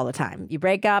do this all the time. You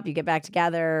break up, you get back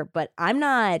together, but I'm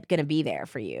not going to be there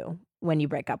for you when you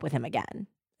break up with him again.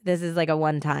 This is like a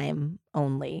one-time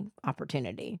only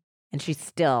opportunity. And she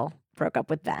still broke up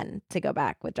with Ben to go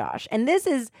back with Josh. And this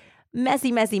is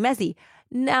messy, messy, messy.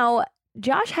 Now,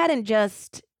 Josh hadn't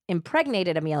just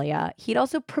impregnated Emilia, he'd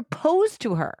also proposed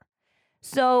to her.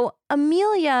 So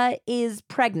Emilia is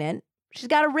pregnant. She's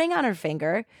got a ring on her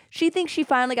finger. She thinks she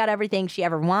finally got everything she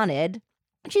ever wanted.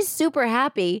 She's super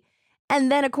happy. And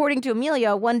then according to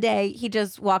Emilia, one day he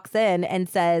just walks in and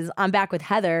says, I'm back with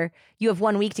Heather. You have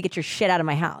 1 week to get your shit out of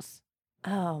my house.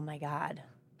 Oh, my God.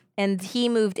 And he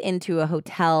moved into a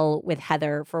hotel with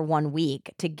Heather for 1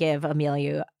 week to give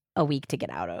Emilia a week to get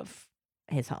out of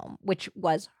his home, which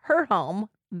was her home,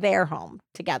 their home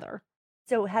together.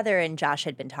 So Heather and Josh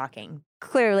had been talking.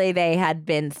 Clearly, they had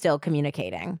been still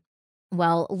communicating.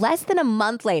 Well, less than a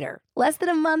month later, less than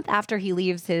a month after he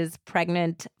leaves his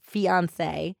pregnant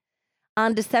fiancée,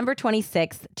 on December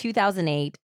 26th,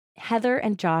 2008, Heather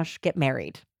and Josh get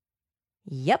married.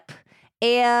 Yep.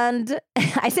 And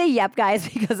I say yep, guys,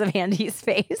 because of Andy's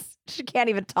face. She can't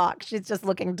even talk. She's just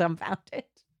looking dumbfounded.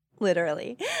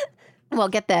 Literally. Well,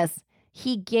 get this.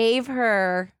 He gave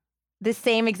her the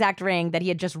same exact ring that he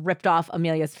had just ripped off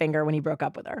Emilia's finger when he broke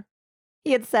up with her.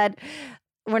 He had said,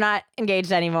 we're not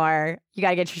engaged anymore. You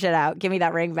got to get your shit out. Give me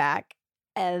that ring back.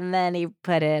 And then he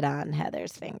put it on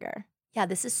Heather's finger. Yeah,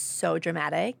 this is so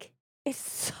dramatic. It's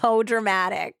so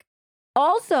dramatic.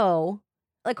 Also,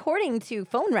 according to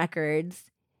phone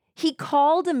records, he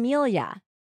called Emilia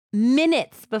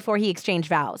minutes before he exchanged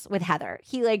vows with Heather.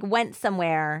 He went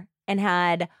somewhere and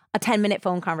had a 10-minute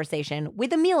phone conversation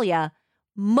with Emilia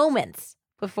moments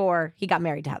before he got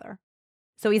married to Heather.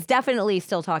 So he's definitely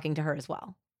still talking to her as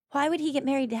well. Why would he get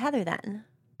married to Heather then?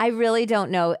 I really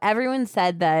don't know. Everyone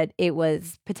said that it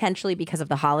was potentially because of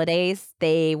the holidays.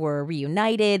 They were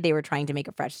reunited. They were trying to make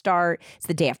a fresh start. It's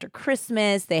the day after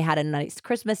Christmas. They had a nice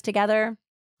Christmas together.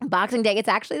 Boxing Day, it's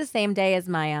actually the same day as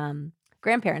my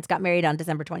grandparents got married on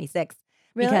December 26th.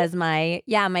 Really? Because my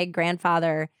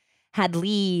grandfather had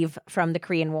leave from the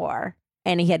Korean War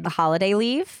and he had the holiday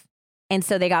leave. And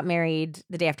so they got married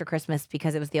the day after Christmas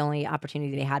because it was the only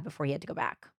opportunity they had before he had to go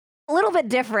back. A little bit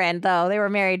different, though. They were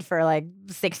married for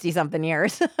 60-something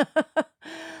years. A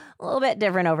little bit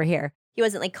different over here. He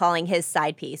wasn't calling his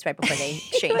side piece right before they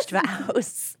exchanged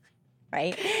vows,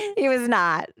 right? He was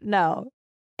not, no.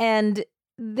 And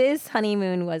this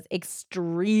honeymoon was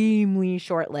extremely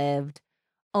short-lived.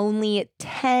 Only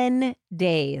 10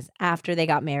 days after they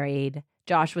got married,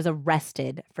 Josh was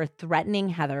arrested for threatening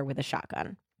Heather with a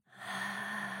shotgun.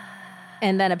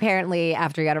 And then apparently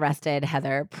after he got arrested,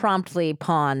 Heather promptly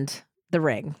pawned the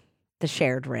ring, the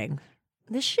shared ring.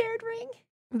 The shared ring?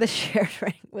 The shared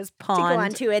ring was pawned. To go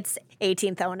on to its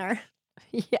 18th owner.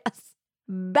 Yes.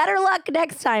 Better luck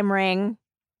next time, ring.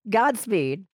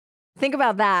 Godspeed. Think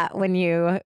about that when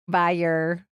you buy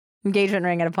your engagement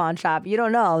ring at a pawn shop. You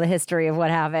don't know the history of what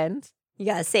happened. You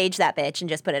gotta sage that bitch and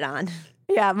just put it on.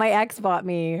 Yeah, my ex bought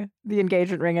me the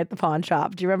engagement ring at the pawn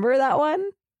shop. Do you remember that one?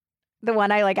 The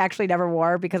one I actually never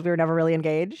wore because we were never really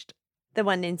engaged. The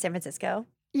one in San Francisco?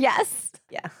 Yes.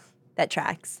 Yeah, that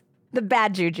tracks. The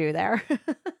bad juju there.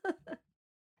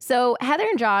 So Heather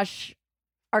and Josh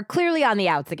are clearly on the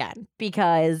outs again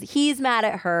because he's mad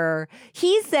at her.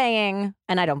 He's saying,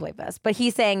 and I don't believe this, but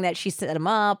he's saying that she set him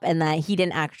up and that he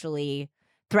didn't actually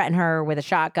threaten her with a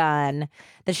shotgun,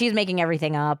 that she's making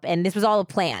everything up. And this was all a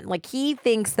plan. He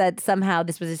thinks that somehow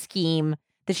this was a scheme,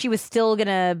 that she was still going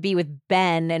to be with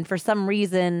Ben. And for some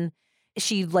reason,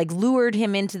 she lured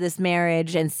him into this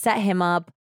marriage and set him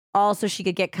up all so she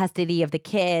could get custody of the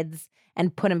kids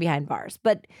and put him behind bars.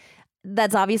 But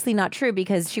that's obviously not true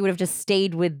because she would have just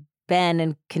stayed with Ben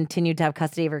and continued to have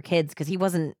custody of her kids because he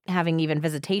wasn't having even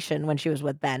visitation when she was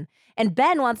with Ben. And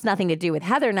Ben wants nothing to do with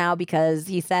Heather now because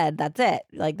he said, that's it.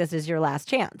 This is your last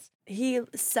chance. He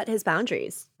set his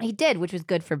boundaries. He did, which was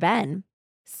good for Ben.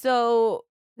 So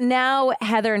now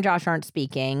Heather and Josh aren't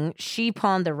speaking. She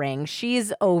pawned the ring.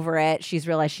 She's over it. She's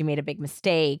realized she made a big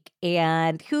mistake.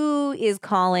 And who is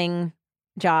calling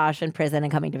Josh in prison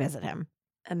and coming to visit him?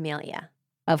 Emilia.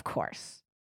 Of course.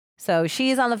 So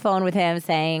she's on the phone with him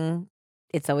saying,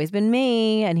 it's always been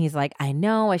me. And he's like, I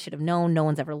know, I should have known. No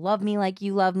one's ever loved me like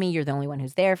you love me. You're the only one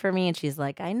who's there for me. And she's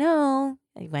like, I know.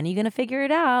 When are you going to figure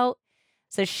it out?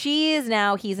 So he's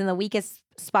in the weakest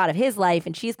spot of his life.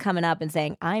 And she's coming up and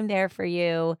saying, I'm there for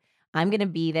you. I'm going to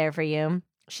be there for you.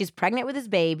 She's pregnant with his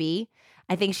baby.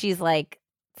 I think she's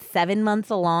 7 months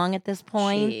along at this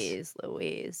point. Jeez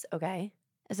Louise. Okay.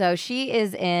 So she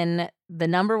is in the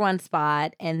number one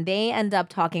spot, and they end up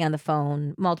talking on the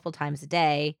phone multiple times a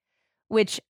day,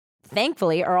 which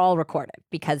thankfully are all recorded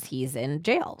because he's in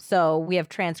jail. So we have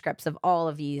transcripts of all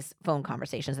of these phone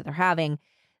conversations that they're having.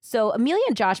 So Emilia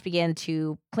and Josh begin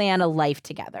to plan a life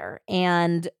together.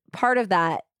 And part of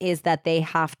that is that they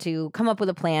have to come up with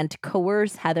a plan to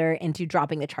coerce Heather into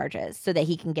dropping the charges so that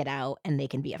he can get out and they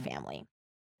can be a family.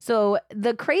 So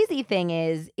the crazy thing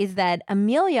is that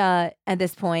Emilia at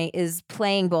this point is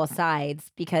playing both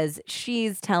sides because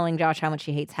she's telling Josh how much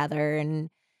she hates Heather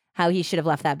and how he should have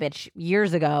left that bitch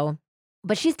years ago.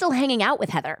 But she's still hanging out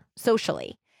with Heather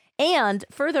socially. And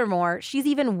furthermore, she's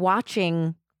even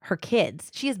watching her kids.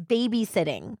 She is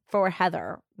babysitting for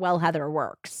Heather while Heather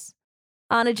works.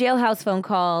 On a jailhouse phone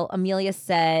call, Emilia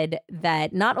said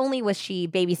that not only was she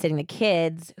babysitting the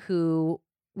kids who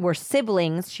were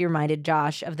siblings, she reminded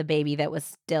Josh of the baby that was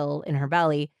still in her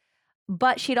belly,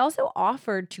 but she'd also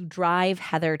offered to drive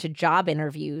Heather to job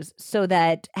interviews so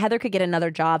that Heather could get another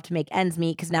job to make ends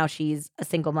meet because now she's a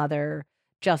single mother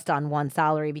just on one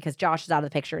salary because Josh is out of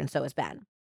the picture and so is Ben.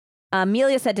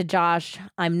 Emilia said to Josh,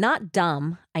 I'm not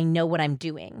dumb. I know what I'm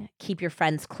doing. Keep your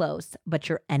friends close, but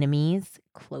your enemies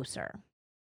closer.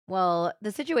 Well,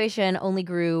 the situation only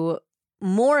grew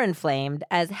more inflamed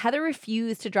as Heather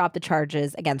refused to drop the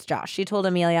charges against Josh. She told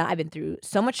Emilia, I've been through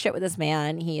so much shit with this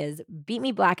man. He has beat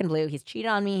me black and blue. He's cheated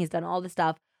on me. He's done all this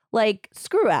stuff.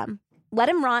 Screw him. Let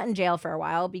him rot in jail for a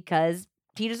while because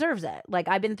he deserves it.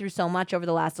 I've been through so much over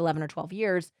the last 11 or 12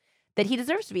 years that he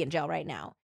deserves to be in jail right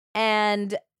now.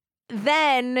 And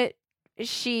then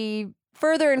she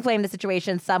further inflamed the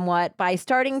situation somewhat by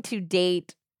starting to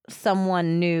date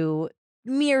someone new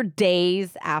mere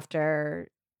days after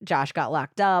Josh got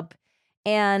locked up.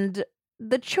 And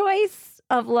the choice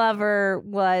of lover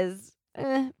was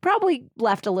probably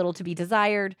left a little to be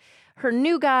desired. Her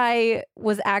new guy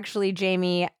was actually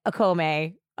Jamie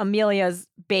Akome, Emilia's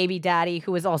baby daddy,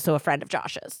 who was also a friend of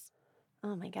Josh's.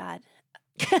 Oh my God.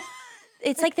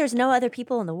 It's like there's no other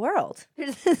people in the world.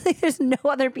 There's no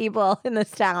other people in this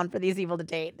town for these people to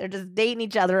date. They're just dating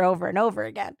each other over and over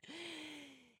again.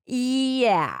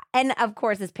 Yeah. And of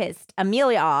course, it's pissed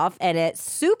Emilia off, and it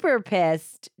super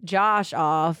pissed Josh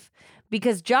off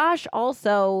because Josh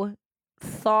also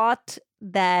thought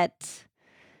that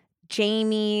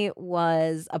Jamie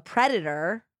was a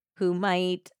predator who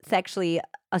might sexually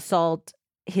assault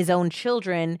his own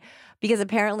children because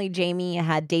apparently Jamie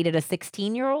had dated a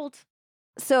 16-year-old.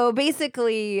 So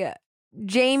basically,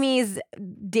 Jamie's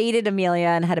dated Emilia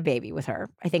and had a baby with her.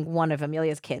 I think one of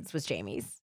Emilia's kids was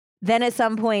Jamie's. Then at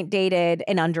some point dated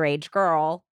an underage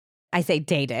girl. I say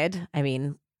dated, I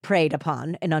mean preyed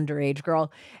upon an underage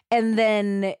girl. And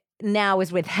then now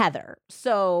is with Heather.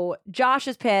 So Josh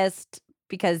is pissed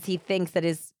because he thinks that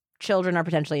his children are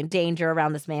potentially in danger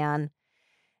around this man.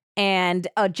 And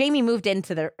Jamie moved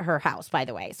into her house, by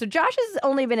the way. So Josh has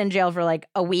only been in jail for like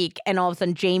a week. And all of a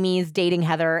sudden, Jamie's dating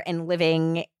Heather and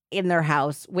living in their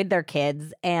house with their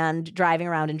kids and driving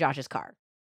around in Josh's car.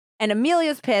 And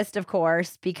Emilia's pissed, of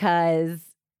course, because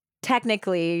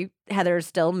technically Heather's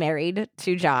still married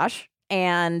to Josh.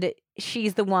 And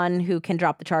she's the one who can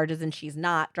drop the charges, and she's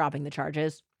not dropping the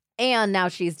charges. And now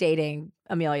she's dating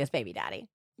Emilia's baby daddy.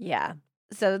 Yeah.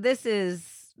 So this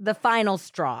is the final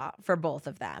straw for both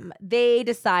of them. They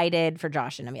decided, for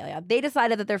Josh and Emilia, they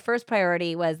decided that their first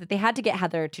priority was that they had to get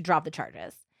Heather to drop the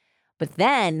charges. But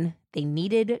then they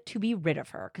needed to be rid of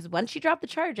her, because once she dropped the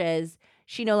charges,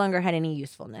 she no longer had any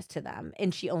usefulness to them,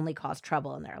 and she only caused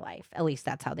trouble in their life. At least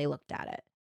that's how they looked at it.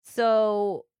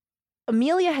 So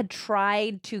Emilia had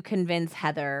tried to convince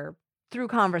Heather through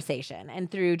conversation and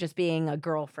through just being a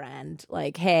girlfriend,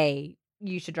 like, hey,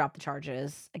 you should drop the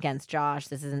charges against Josh.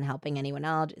 This isn't helping anyone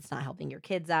else. It's not helping your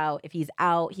kids out. If he's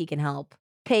out, he can help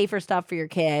pay for stuff for your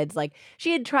kids. Like,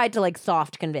 she had tried to like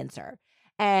soft convince her.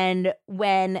 And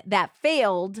when that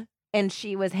failed and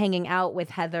she was hanging out with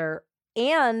Heather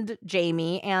and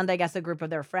Jamie and I guess a group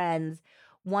of their friends,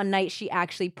 one night she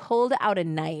actually pulled out a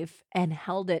knife and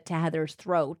held it to Heather's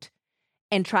throat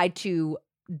and tried to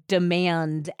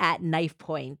demand at knife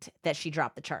point that she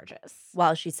drop the charges.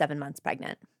 While she's 7 months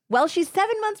pregnant. Well, she's 7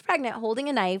 months pregnant, holding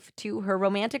a knife to her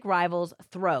romantic rival's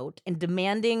throat and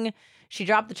demanding she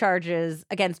drop the charges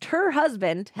against her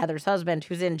husband, Heather's husband,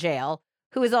 who's in jail,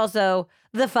 who is also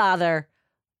the father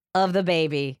of the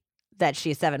baby that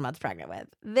she's 7 months pregnant with.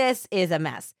 This is a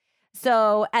mess.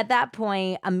 So at that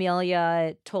point,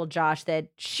 Emilia told Josh that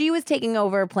she was taking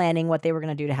over planning what they were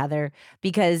going to do to Heather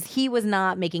because he was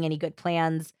not making any good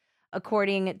plans.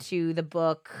 According to the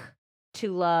book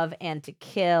To Love and to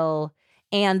Kill,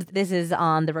 and this is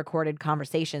on the recorded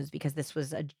conversations because this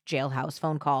was a jailhouse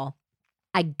phone call.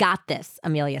 I got this,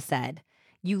 Emilia said.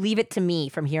 You leave it to me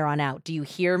from here on out. Do you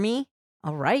hear me?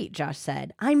 All right, Josh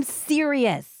said. I'm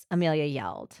serious, Emilia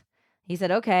yelled. He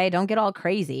said, okay, don't get all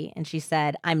crazy. And she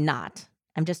said, I'm not.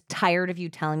 I'm just tired of you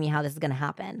telling me how this is going to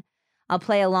happen. I'll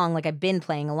play along like I've been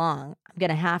playing along. I'm going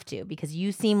to have to because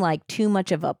you seem like too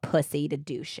much of a pussy to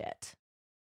do shit.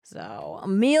 So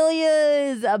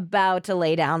Emilia is about to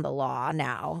lay down the law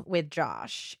now with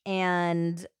Josh.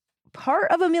 And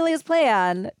part of Emilia's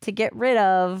plan to get rid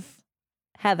of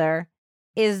Heather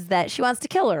is that she wants to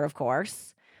kill her, of course.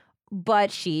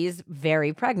 But she's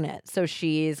very pregnant, so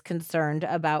she's concerned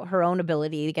about her own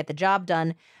ability to get the job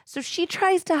done. So she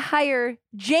tries to hire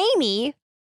Jamie,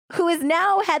 who is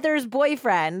now Heather's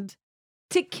boyfriend,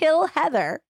 to kill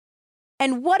Heather.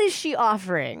 And what is she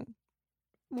offering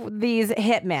these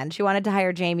hitmen? She wanted to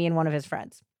hire Jamie and one of his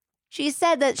friends. She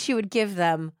said that she would give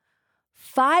them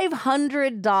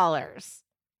 $500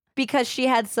 because she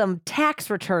had some tax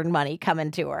return money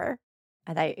coming to her.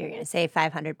 I thought you were going to say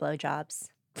 500 blowjobs.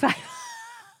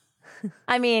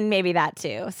 I mean, maybe that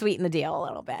too. Sweeten the deal a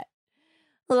little bit.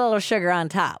 A little sugar on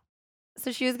top.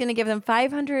 So she was going to give them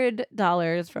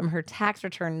 $500 from her tax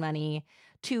return money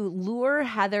to lure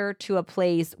Heather to a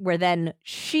place where then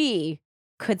she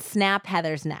could snap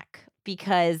Heather's neck.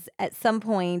 Because at some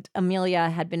point, Emilia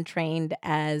had been trained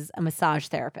as a massage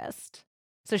therapist.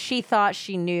 So she thought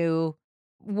she knew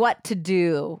what to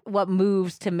do, what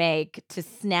moves to make to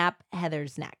snap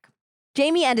Heather's neck.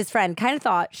 Jamie and his friend kind of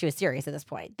thought she was serious at this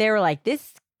point. They were like,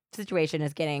 this situation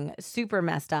is getting super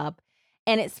messed up.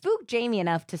 And it spooked Jamie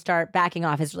enough to start backing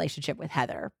off his relationship with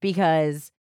Heather. Because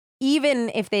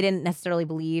even if they didn't necessarily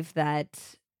believe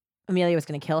that Emilia was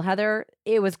going to kill Heather,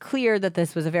 it was clear that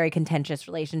this was a very contentious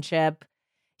relationship.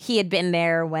 He had been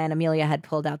there when Emilia had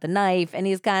pulled out the knife. And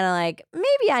he's kind of like,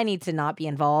 maybe I need to not be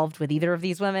involved with either of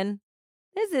these women.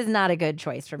 This is not a good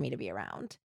choice for me to be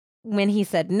around. When he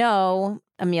said no,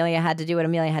 Emilia had to do what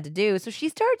Emilia had to do. So she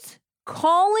starts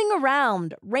calling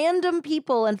around random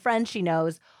people and friends she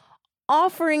knows,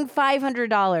 offering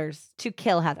 $500 to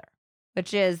kill Heather,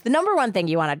 which is the number one thing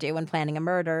you want to do when planning a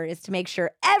murder is to make sure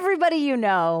everybody you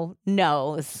know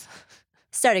knows.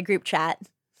 Start a group chat.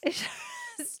 It's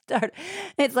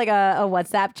like a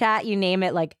WhatsApp chat. You name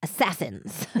it like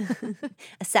assassins.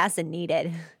 Assassin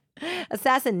needed.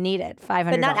 Assassin needed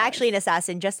 $500. But not actually an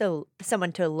assassin, just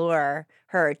someone to lure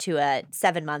her to a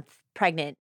 7-month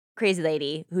pregnant crazy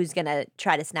lady who's going to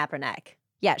try to snap her neck.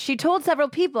 Yeah, she told several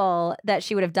people that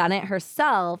she would have done it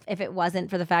herself if it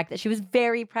wasn't for the fact that she was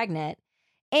very pregnant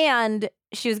And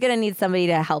she was going to need somebody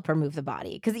to help her move the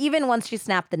body. Because even once she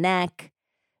snapped the neck,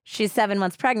 she's 7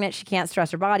 months pregnant. She can't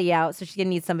stress her body out. So she's going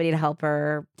to need somebody to help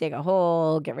her dig a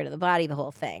hole, get rid of the body, the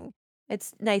whole thing.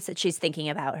 It's nice that she's thinking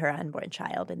about her unborn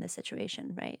child in this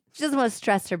situation, right? She doesn't want to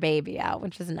stress her baby out,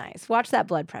 which is nice. Watch that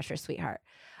blood pressure, sweetheart.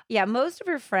 Yeah, most of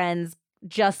her friends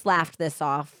just laughed this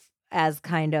off as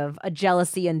kind of a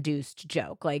jealousy-induced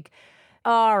joke. Like,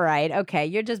 all right, okay,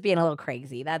 you're just being a little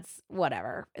crazy. That's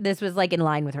whatever. This was like in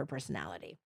line with her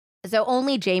personality. So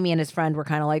only Jamie and his friend were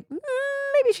kind of like,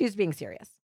 maybe she's being serious.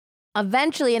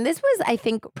 Eventually, and this was, I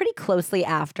think, pretty closely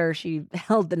after she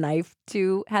held the knife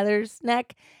to Heather's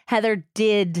neck, Heather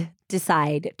did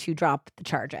decide to drop the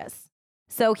charges.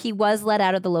 So he was let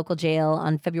out of the local jail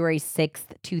on February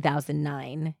 6th,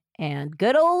 2009. And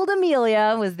good old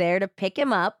Emilia was there to pick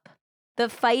him up. The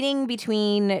fighting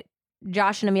between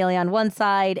Josh and Emilia on one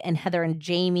side and Heather and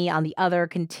Jamie on the other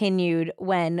continued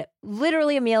when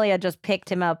literally Emilia just picked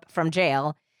him up from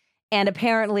jail. And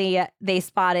apparently they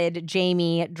spotted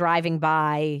Jamie driving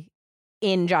by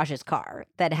in Josh's car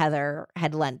that Heather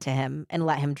had lent to him and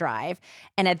let him drive.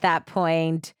 And at that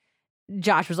point,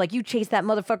 Josh was like, you chase that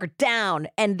motherfucker down.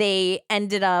 And they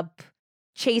ended up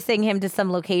chasing him to some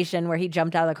location where he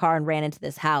jumped out of the car and ran into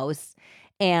this house.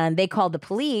 And they called the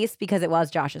police because it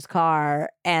was Josh's car.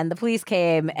 And the police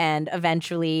came and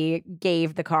eventually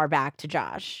gave the car back to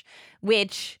Josh,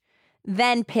 which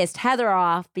then pissed Heather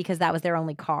off because that was their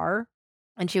only car.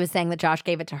 And she was saying that Josh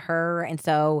gave it to her. And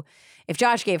so if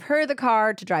Josh gave her the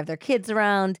car to drive their kids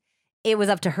around, it was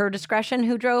up to her discretion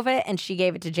who drove it. And she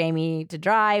gave it to Jamie to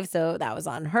drive. So that was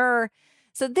on her.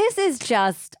 So this is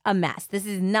just a mess. This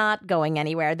is not going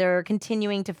anywhere. They're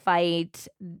continuing to fight.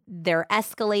 They're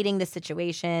escalating the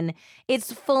situation.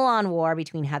 It's full-on war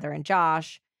between Heather and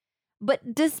Josh.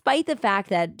 But despite the fact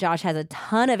that Josh has a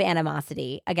ton of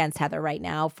animosity against Heather right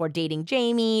now for dating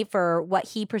Jamie, for what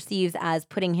he perceives as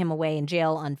putting him away in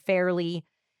jail unfairly,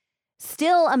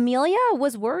 still Emilia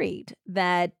was worried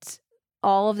that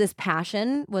all of this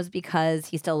passion was because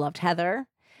he still loved Heather,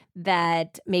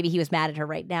 that maybe he was mad at her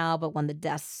right now, but when the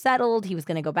dust settled, he was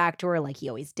going to go back to her like he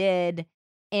always did.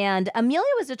 And Emilia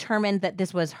was determined that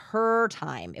this was her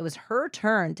time. It was her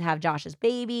turn to have Josh's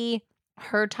baby,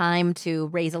 her time to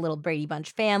raise a little Brady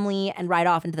Bunch family and ride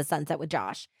off into the sunset with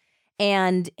Josh.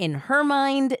 And in her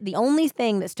mind, the only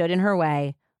thing that stood in her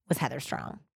way was Heather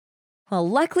Strong. Well,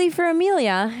 luckily for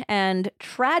Emilia, and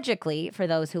tragically for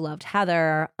those who loved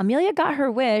Heather, Emilia got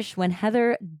her wish when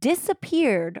Heather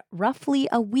disappeared roughly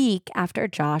a week after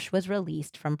Josh was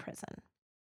released from prison.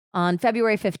 On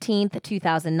February 15th,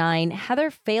 2009, Heather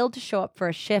failed to show up for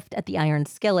a shift at the Iron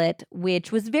Skillet,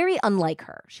 which was very unlike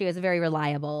her. She was a very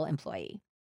reliable employee.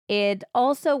 It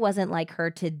also wasn't like her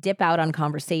to dip out on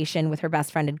conversation with her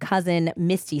best friend and cousin,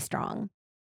 Misty Strong.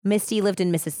 Misty lived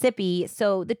in Mississippi,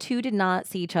 so the two did not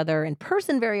see each other in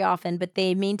person very often, but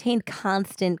they maintained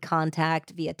constant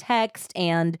contact via text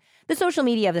and the social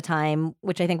media of the time,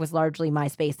 which I think was largely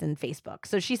MySpace and Facebook.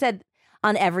 So she said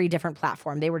on every different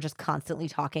platform, they were just constantly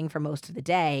talking for most of the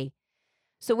day.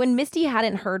 So when Misty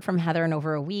hadn't heard from Heather in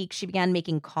over a week, she began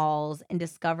making calls and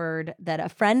discovered that a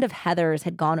friend of Heather's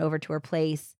had gone over to her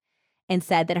place and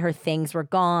said that her things were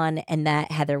gone and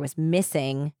that Heather was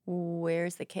missing.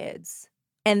 Where's the kids?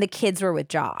 And the kids were with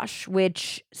Josh,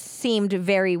 which seemed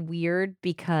very weird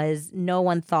because no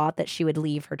one thought that she would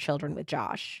leave her children with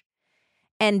Josh.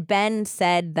 And Ben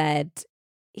said that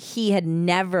he had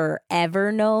never,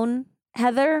 ever known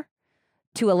Heather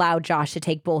to allow Josh to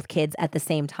take both kids at the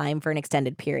same time for an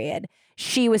extended period.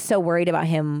 She was so worried about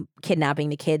him kidnapping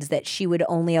the kids that she would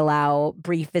only allow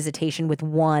brief visitation with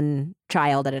one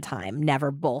child at a time, never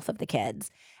both of the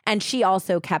kids. And she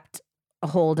also kept a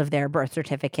hold of their birth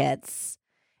certificates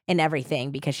and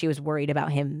everything because she was worried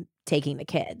about him taking the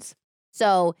kids.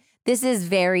 So this is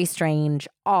very strange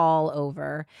all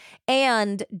over.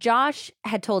 And Josh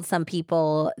had told some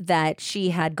people that she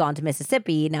had gone to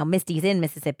Mississippi. Now, Misty's in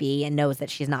Mississippi and knows that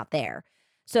she's not there.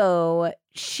 So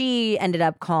she ended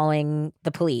up calling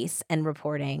the police and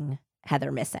reporting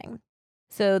Heather missing.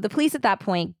 So the police at that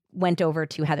point went over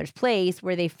to Heather's place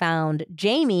where they found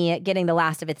Jamie getting the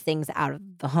last of its things out of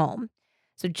the home.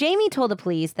 So Jamie told the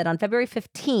police that on February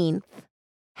 15th,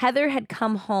 Heather had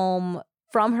come home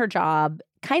from her job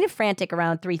kind of frantic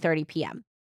around 3:30 p.m.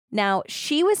 Now,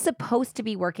 she was supposed to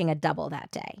be working a double that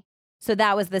day. So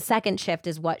that was the second shift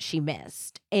is what she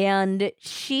missed. And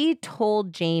she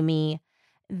told Jamie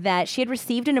that she had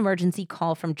received an emergency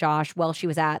call from Josh while she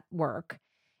was at work.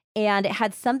 And it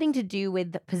had something to do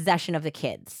with the possession of the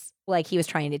kids. Like he was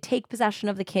trying to take possession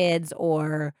of the kids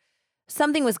or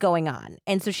something was going on.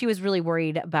 And so she was really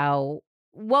worried about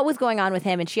what was going on with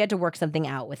him, and she had to work something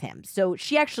out with him. So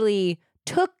she actually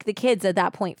took the kids at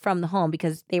that point from the home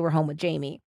because they were home with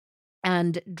Jamie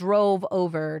and drove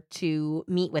over to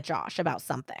meet with Josh about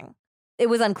something. It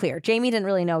was unclear. Jamie didn't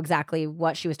really know exactly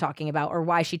what she was talking about or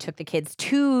why she took the kids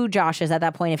to Josh's at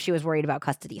that point if she was worried about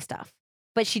custody stuff.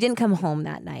 But she didn't come home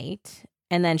that night.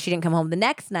 And then she didn't come home the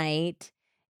next night.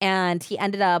 And he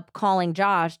ended up calling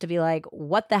Josh to be like,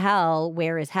 what the hell?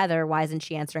 Where is Heather? Why isn't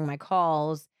she answering my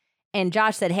calls? And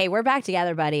Josh said, hey, we're back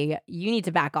together, buddy. You need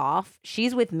to back off.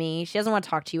 She's with me. She doesn't want to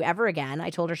talk to you ever again. I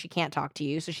told her she can't talk to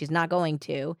you, so she's not going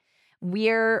to.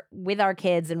 We're with our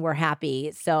kids and we're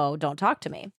happy, so don't talk to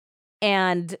me.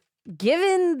 And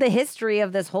given the history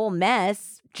of this whole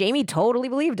mess, Jamie totally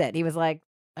believed it. He was like,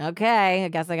 okay, I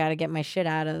guess I got to get my shit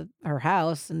out of her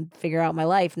house and figure out my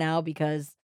life now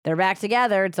because they're back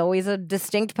together. It's always a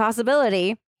distinct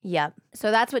possibility. Yep.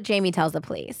 So that's what Jamie tells the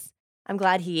police. I'm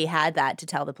glad he had that to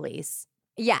tell the police.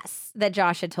 Yes, that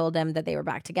Josh had told them that they were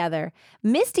back together.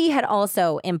 Misty had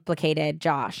also implicated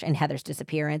Josh in Heather's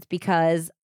disappearance because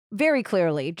very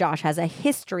clearly, Josh has a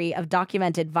history of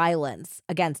documented violence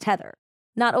against Heather.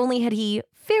 Not only had he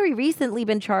very recently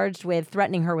been charged with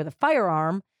threatening her with a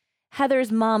firearm,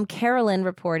 Heather's mom, Carolyn,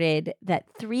 reported that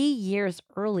 3 years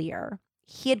earlier,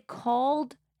 he had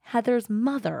called Heather's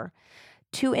mother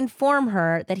to inform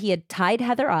her that he had tied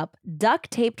Heather up,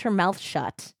 duct taped her mouth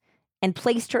shut, and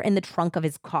placed her in the trunk of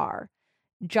his car.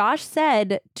 Josh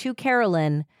said to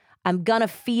Carolyn, I'm gonna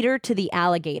feed her to the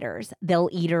alligators. They'll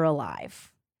eat her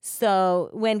alive.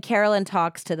 So when Carolyn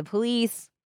talks to the police,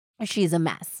 she's a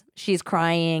mess. She's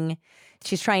crying.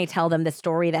 She's trying to tell them the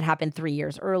story that happened 3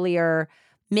 years earlier.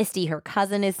 Misty, her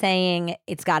cousin, is saying,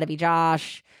 it's got to be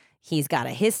Josh. He's got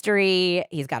a history.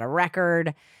 He's got a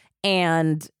record.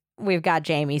 And we've got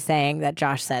Jamie saying that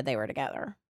Josh said they were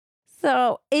together.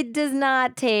 So it does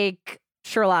not take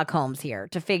Sherlock Holmes here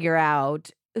to figure out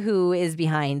who is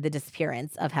behind the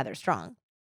disappearance of Heather Strong.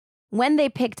 When they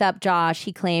picked up Josh,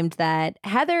 he claimed that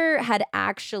Heather had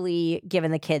actually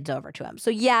given the kids over to him. So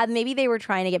yeah, maybe they were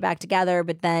trying to get back together,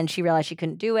 but then she realized she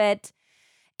couldn't do it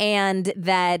and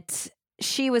that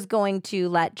she was going to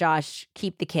let Josh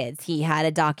keep the kids. He had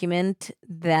a document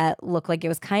that looked like it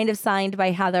was kind of signed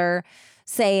by Heather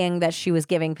saying that she was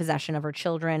giving possession of her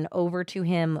children over to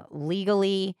him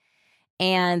legally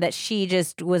and that she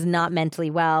just was not mentally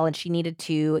well and she needed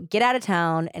to get out of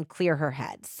town and clear her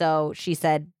head. So she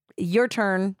said, your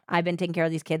turn. I've been taking care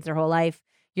of these kids their whole life.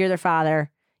 You're their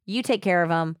father. You take care of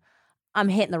them. I'm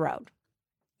hitting the road.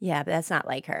 Yeah, but that's not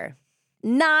like her.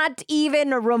 Not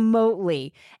even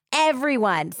remotely.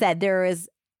 Everyone said there is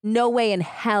no way in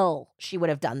hell she would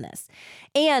have done this.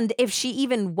 And if she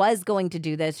even was going to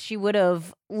do this, she would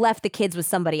have left the kids with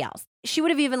somebody else. She would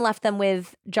have even left them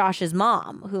with Josh's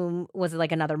mom, whom was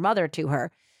like another mother to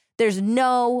her. There's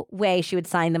no way she would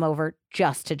sign them over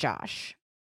just to Josh.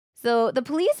 So the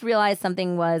police realized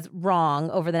something was wrong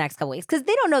over the next couple weeks because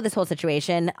they don't know this whole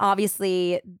situation.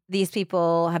 Obviously, these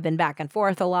people have been back and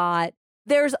forth a lot.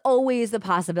 There's always the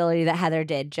possibility that Heather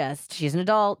did just, she's an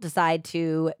adult, decide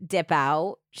to dip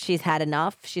out. She's had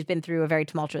enough. She's been through a very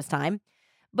tumultuous time.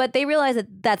 But they realized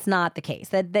that that's not the case,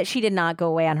 that she did not go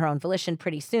away on her own volition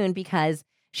pretty soon because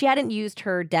she hadn't used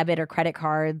her debit or credit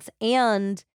cards.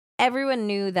 And everyone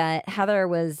knew that Heather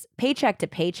was paycheck to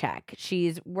paycheck.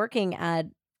 She's working at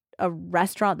a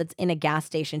restaurant that's in a gas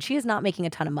station. She is not making a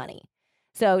ton of money.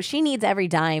 So she needs every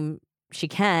dime she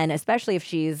can, especially if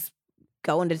she's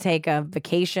going to take a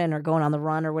vacation or going on the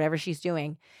run or whatever she's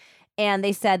doing. And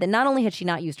they said that not only had she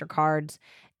not used her cards,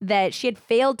 that she had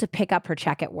failed to pick up her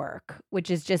check at work, which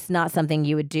is just not something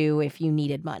you would do if you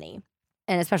needed money,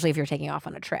 and especially if you're taking off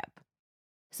on a trip.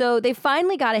 So they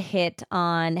finally got a hit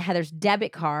on Heather's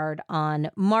debit card on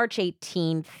March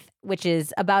 18th, which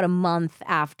is about a month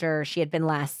after she had been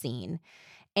last seen.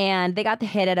 And they got the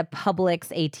hit at a Publix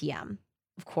ATM.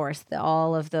 Of course,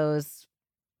 all of those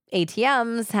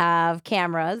ATMs have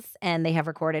cameras and they have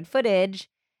recorded footage.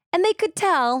 And they could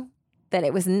tell that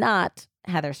it was not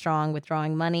Heather Strong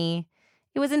withdrawing money.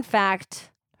 It was, in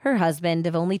fact, her husband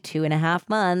of only 2.5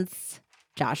 months,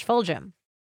 Josh Fulgham.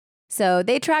 So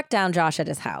they tracked down Josh at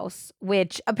his house,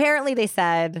 which apparently they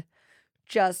said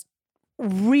just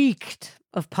reeked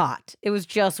of pot. It was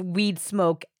just weed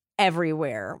smoke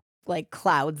everywhere, like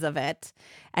clouds of it.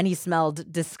 And he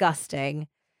smelled disgusting.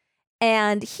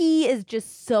 And he is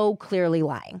just so clearly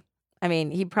lying. I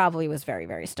mean, he probably was very,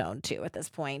 very stoned too at this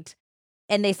point.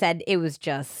 And they said it was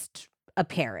just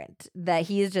apparent that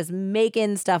he is just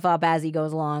making stuff up as he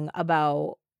goes along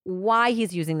about why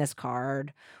he's using this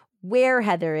card, where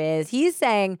Heather is. He's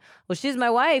saying, well, she's my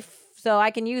wife, so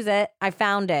I can use it. I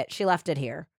found it. She left it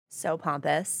here. So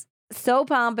pompous. so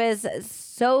pompous,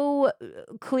 so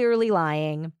clearly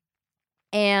lying.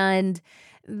 And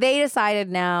they decided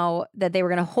now that they were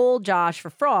going to hold Josh for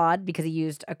fraud because he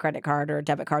used a credit card or a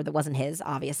debit card that wasn't his,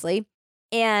 obviously.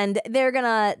 And they're going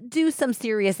to do some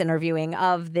serious interviewing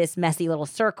of this messy little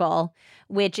circle,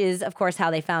 which is, of course,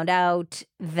 how they found out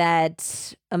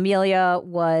that Emilia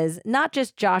was not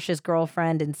just Josh's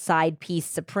girlfriend and side piece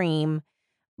supreme,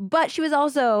 but she was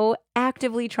also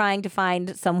actively trying to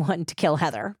find someone to kill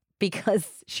Heather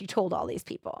because she told all these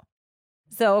people.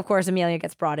 So, of course, Emilia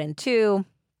gets brought in too,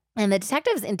 and the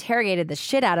detectives interrogated the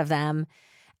shit out of them.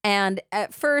 And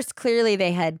at first, clearly,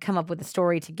 they had come up with a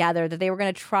story together that they were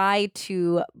going to try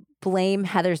to blame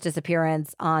Heather's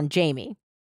disappearance on Jamie.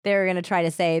 They were going to try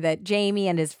to say that Jamie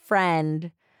and his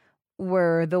friend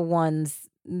were the ones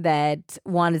that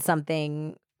wanted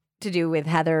something to do with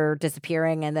Heather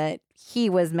disappearing and that he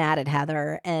was mad at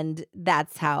Heather. And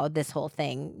that's how this whole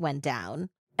thing went down.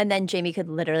 And then Jamie could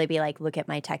literally be like, look at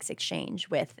my text exchange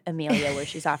with Emilia where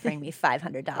she's offering me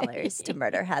 $500 to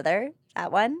murder Heather.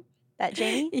 That one? That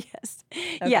Jamie? Yes.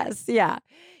 Okay. Yes. Yeah.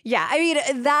 Yeah. I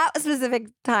mean, that specific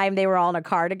time they were all in a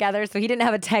car together, so he didn't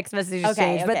have a text message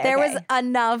exchange, but there was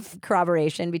enough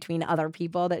corroboration between other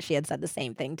people that she had said the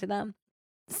same thing to them.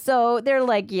 So they're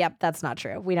like, yep, that's not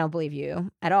true. We don't believe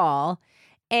you at all.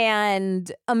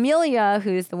 And Emilia,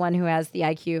 who's the one who has the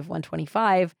IQ of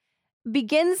 125,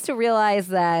 begins to realize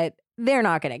that they're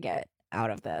not going to get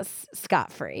out of this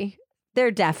scot-free.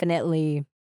 They're definitely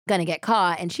going to get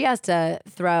caught, and she has to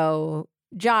throw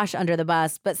Josh under the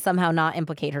bus, but somehow not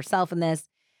implicate herself in this.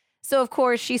 So, of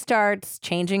course, she starts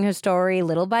changing her story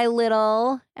little by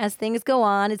little as things go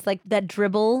on. It's like that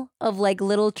dribble of like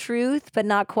little truth, but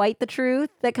not quite the truth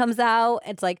that comes out.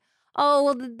 It's like, oh,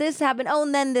 well, this happened. Oh,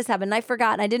 and then this happened. I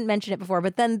forgot. And I didn't mention it before,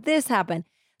 but then this happened.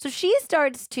 So she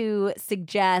starts to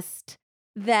suggest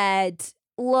that,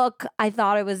 look, I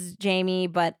thought it was Jamie,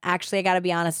 but actually, I got to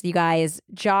be honest with you guys,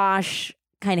 Josh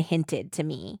kind of hinted to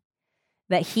me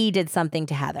that he did something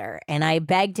to Heather. And I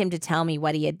begged him to tell me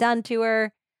what he had done to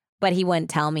her, but he wouldn't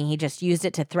tell me. He just used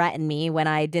it to threaten me when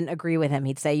I didn't agree with him.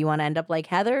 He'd say, you want to end up like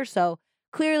Heather? So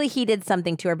clearly he did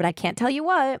something to her, but I can't tell you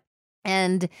what.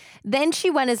 And then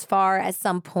she went as far as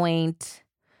some point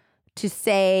to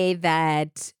say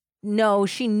that no,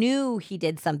 she knew he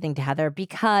did something to Heather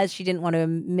because she didn't want to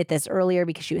admit this earlier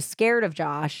because she was scared of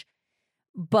Josh.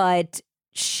 But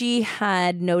she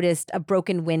had noticed a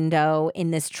broken window in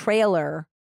this trailer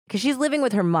because she's living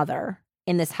with her mother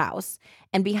in this house.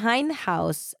 And behind the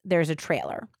house, there's a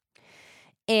trailer.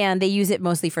 And they use it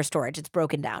mostly for storage. It's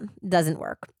broken down. Doesn't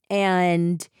work.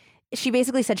 And she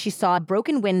basically said she saw a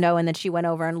broken window, and then she went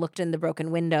over and looked in the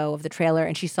broken window of the trailer,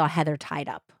 and she saw Heather tied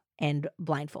up and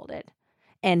blindfolded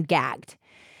and gagged.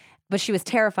 But she was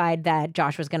terrified that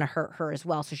Josh was going to hurt her as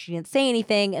well. So she didn't say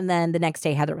anything. And then the next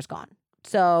day, Heather was gone.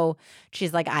 So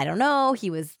she's like, I don't know. He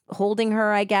was holding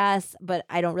her, I guess, but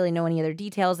I don't really know any other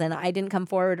details. And I didn't come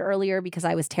forward earlier because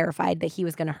I was terrified that he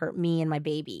was going to hurt me and my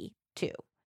baby too.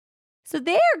 So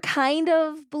they're kind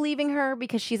of believing her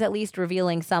because she's at least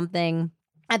revealing something.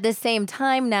 At the same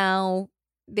time now,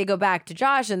 they go back to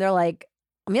Josh and they're like,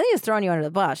 Amelia's throwing you under the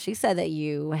bus. She said that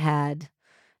you had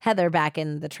Heather back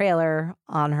in the trailer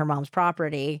on her mom's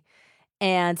property.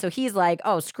 And so he's like,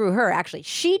 oh, screw her. Actually,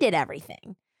 she did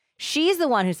everything. She's the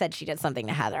one who said she did something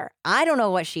to Heather. I don't know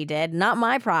what she did, not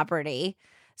my property.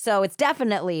 So it's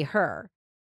definitely her.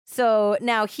 So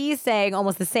now he's saying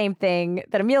almost the same thing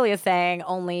that Emilia's saying,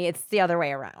 only it's the other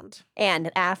way around.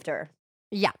 And after.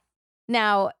 Yeah.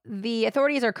 Now, the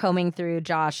authorities are combing through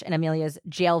Josh and Emilia's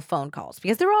jail phone calls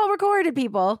because they're all recorded,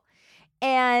 people.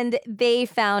 And they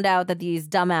found out that these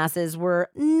dumbasses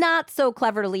were not so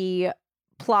cleverly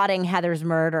plotting Heather's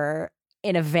murder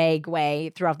in a vague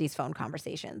way throughout these phone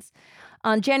conversations.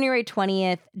 On January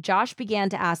 20th, Josh began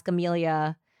to ask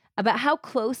Emilia about how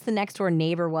close the next door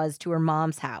neighbor was to her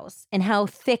mom's house and how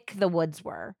thick the woods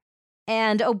were.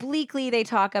 And obliquely, they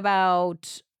talk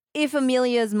about if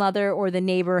Emilia's mother or the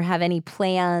neighbor have any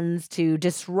plans to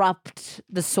disrupt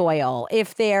the soil,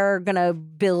 if they're going to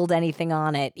build anything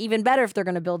on it. Even better if they're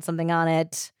going to build something on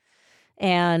it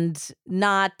and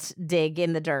not dig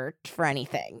in the dirt for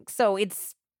anything. So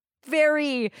it's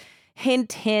very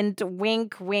hint, hint,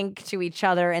 wink, wink to each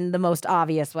other in the most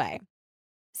obvious way.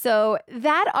 So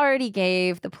that already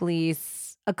gave the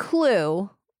police a clue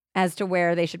as to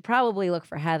where they should probably look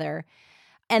for Heather.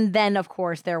 And then, of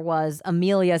course, there was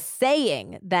Emilia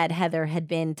saying that Heather had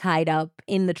been tied up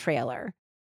in the trailer.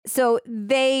 So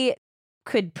they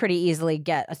could pretty easily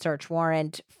get a search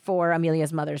warrant for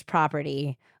Emilia's mother's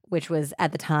property, which was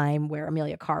at the time where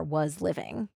Emilia Carr was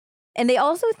living. And they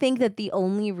also think that the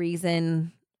only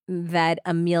reason that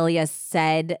Emilia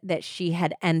said that she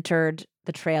had entered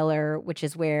the trailer, which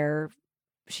is where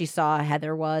she saw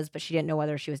Heather was, but she didn't know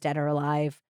whether she was dead or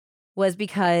alive, was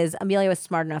because Emilia was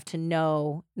smart enough to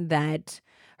know that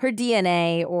her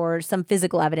DNA or some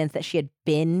physical evidence that she had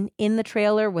been in the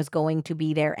trailer was going to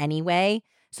be there anyway.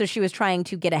 So she was trying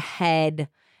to get ahead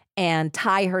and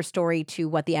tie her story to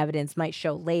what the evidence might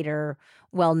show later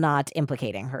while not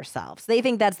implicating herself. So they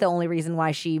think that's the only reason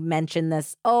why she mentioned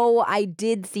this. Oh, I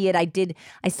did see it.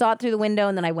 I saw it through the window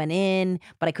and then I went in,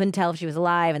 but I couldn't tell if she was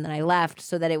alive and then I left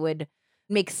so that it would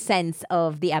make sense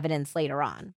of the evidence later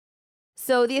on.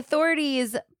 So the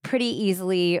authorities pretty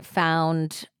easily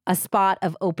found a spot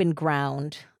of open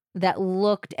ground that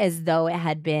looked as though it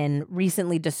had been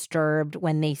recently disturbed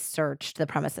when they searched the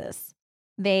premises.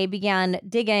 They began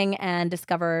digging and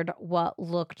discovered what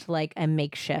looked like a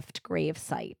makeshift grave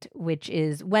site, which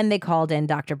is when they called in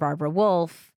Dr. Barbara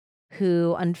Wolf,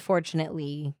 who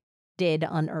unfortunately did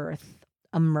unearth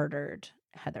a murdered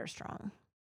Heather Strong.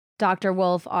 Dr.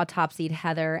 Wolf autopsied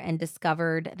Heather and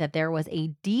discovered that there was a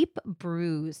deep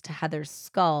bruise to Heather's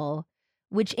skull,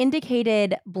 which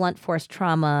indicated blunt force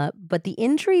trauma, but the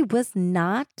injury was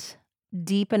not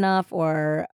deep enough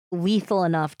or lethal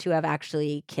enough to have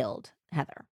actually killed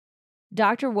Heather.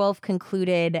 Dr. Wolf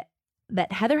concluded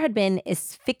that Heather had been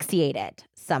asphyxiated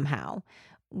somehow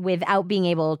without being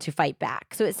able to fight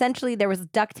back. So essentially, there was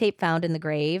duct tape found in the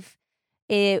grave.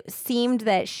 It seemed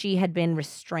that she had been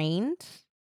restrained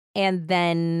and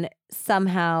then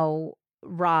somehow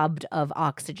robbed of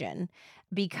oxygen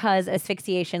because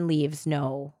asphyxiation leaves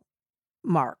no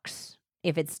marks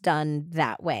if it's done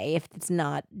that way, if it's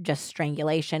not just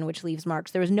strangulation, which leaves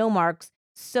marks. There was no marks.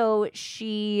 So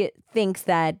she thinks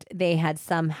that they had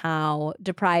somehow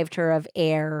deprived her of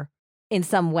air in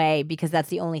some way because that's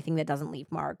the only thing that doesn't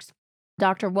leave marks.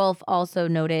 Dr. Wolf also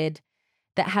noted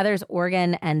that Heather's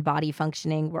organ and body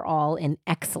functioning were all in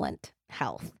excellent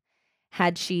health.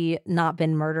 Had she not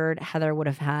been murdered, Heather would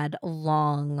have had a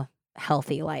long,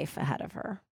 healthy life ahead of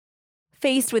her.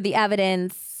 Faced with the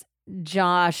evidence,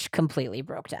 Josh completely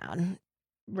broke down.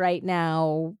 Right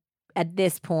now, at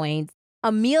this point,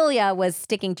 Emilia was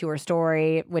sticking to her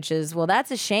story, which is, well,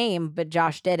 that's a shame, but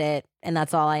Josh did it, and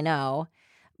that's all I know.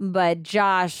 But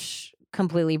Josh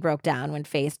completely broke down when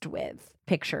faced with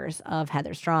pictures of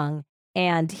Heather Strong,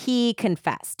 and he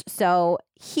confessed. So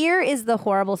here is the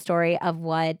horrible story of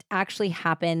what actually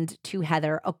happened to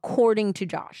Heather, according to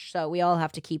Josh. So we all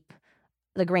have to keep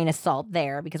the grain of salt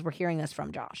there because we're hearing this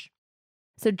from Josh.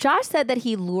 So Josh said that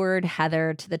he lured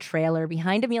Heather to the trailer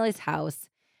behind Emilia's house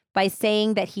by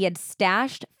saying that he had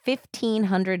stashed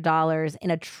 $1,500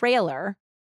 in a trailer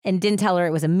and didn't tell her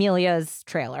it was Emilia's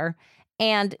trailer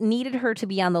and needed her to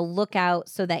be on the lookout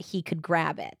so that he could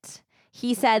grab it.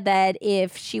 He said that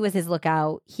if she was his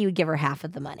lookout, he would give her half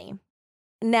of the money.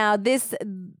 Now, this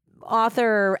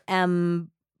author,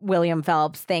 William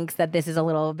Phelps, thinks that this is a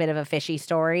little bit of a fishy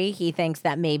story. He thinks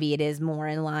that maybe it is more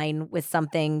in line with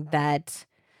something that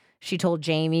she told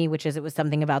Jamie, which is it was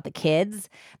something about the kids,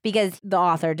 because the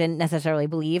author didn't necessarily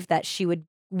believe that she would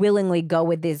willingly go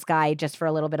with this guy just for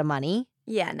a little bit of money.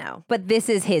 Yeah, no. But this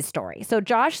is his story. So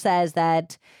Josh says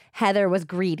that Heather was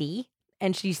greedy.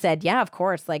 And she said, yeah, of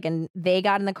course. And they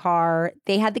got in the car,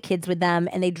 they had the kids with them,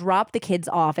 and they dropped the kids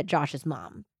off at Josh's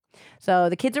mom. So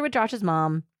the kids are with Josh's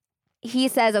mom. He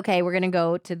says, okay, we're going to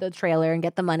go to the trailer and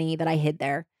get the money that I hid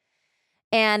there.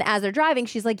 And as they're driving,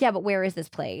 she's like, yeah, but where is this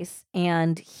place?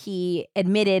 And he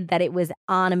admitted that it was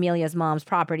on Emilia's mom's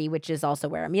property, which is also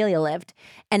where Emilia lived.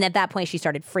 And at that point, she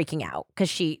started freaking out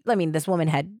because this woman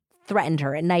had threatened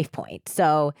her at knife point.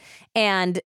 So,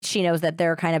 and she knows that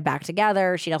they're kind of back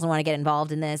together. She doesn't want to get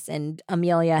involved in this. And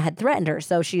Emilia had threatened her.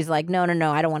 So she's like, no,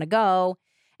 I don't want to go.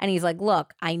 And he's like,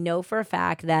 look, I know for a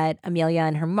fact that Emilia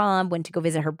and her mom went to go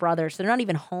visit her brother. So they're not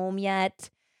even home yet.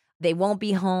 They won't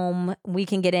be home. We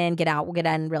can get in, get out. We'll get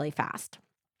in really fast.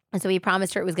 And so he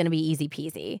promised her it was going to be easy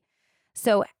peasy.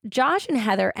 So Josh and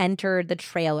Heather entered the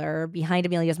trailer behind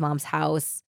Emilia's mom's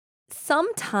house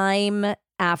sometime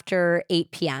after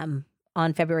 8 p.m.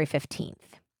 on February 15th.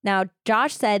 Now,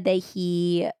 Josh said that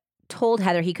he told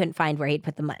Heather he couldn't find where he'd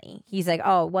put the money. He's like,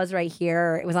 oh, it was right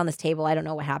here. It was on this table. I don't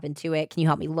know what happened to it. Can you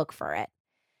help me look for it?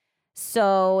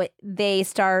 So they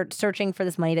start searching for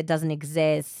this money that doesn't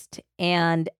exist.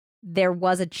 And there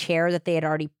was a chair that they had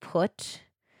already put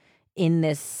in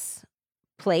this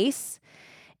place.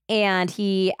 And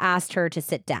he asked her to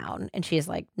sit down. And she's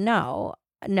like, no,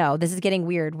 this is getting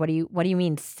weird. What do you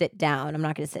mean sit down? I'm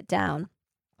not going to sit down.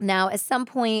 Now, at some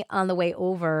point on the way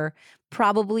over,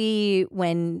 probably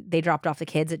when they dropped off the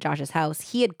kids at Josh's house,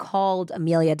 he had called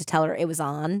Emilia to tell her it was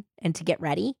on and to get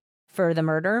ready for the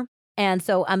murder. And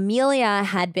so Emilia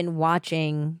had been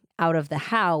watching out of the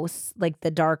house, like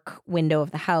the dark window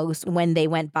of the house, when they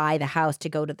went by the house to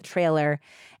go to the trailer,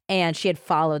 and she had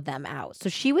followed them out. So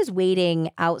she was waiting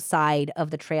outside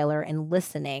of the trailer and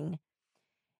listening.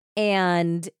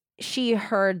 And she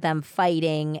heard them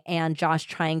fighting and Josh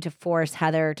trying to force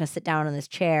Heather to sit down in this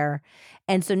chair.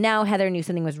 And so now Heather knew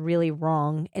something was really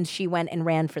wrong and she went and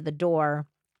ran for the door.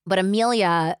 But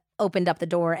Emilia opened up the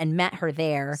door and met her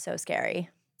there. So scary.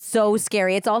 So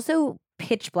scary. It's also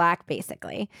pitch black,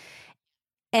 basically.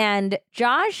 And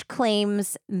Josh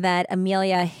claims that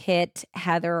Emilia hit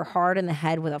Heather hard in the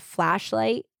head with a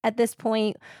flashlight at this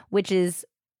point, which is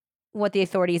what the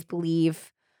authorities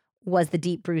believe was the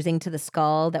deep bruising to the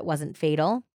skull that wasn't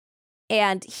fatal.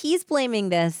 And he's blaming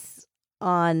this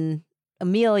on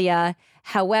Emilia.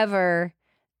 However,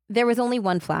 there was only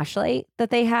one flashlight that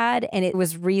they had, and it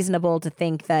was reasonable to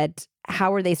think that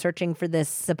how are they searching for this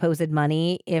supposed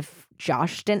money if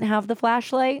Josh didn't have the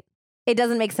flashlight? It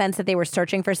doesn't make sense that they were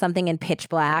searching for something in pitch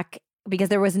black because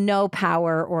there was no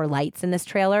power or lights in this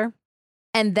trailer.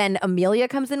 And then Emilia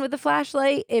comes in with the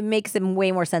flashlight. It makes it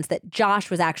way more sense that Josh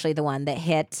was actually the one that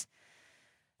hit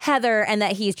Heather and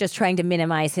that he's just trying to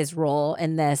minimize his role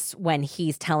in this when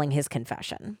he's telling his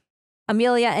confession.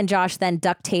 Emilia and Josh then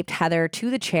duct taped Heather to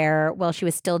the chair while she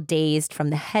was still dazed from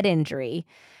the head injury.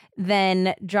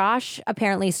 Then Josh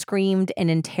apparently screamed and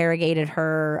interrogated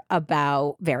her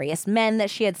about various men that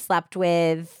she had slept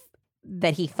with,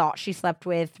 that he thought she slept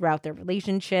with throughout their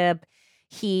relationship.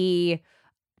 He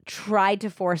tried to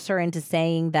force her into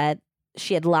saying that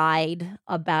she had lied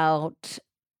about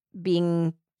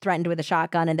being threatened with a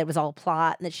shotgun and that it was all a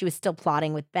plot and that she was still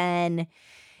plotting with Ben.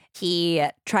 He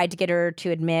tried to get her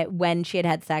to admit when she had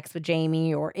had sex with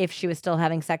Jamie or if she was still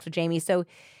having sex with Jamie. So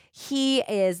he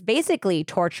is basically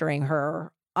torturing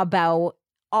her about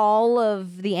all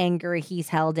of the anger he's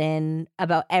held in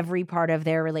about every part of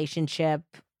their relationship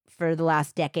for the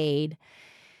last decade.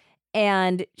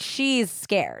 And she's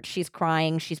scared. She's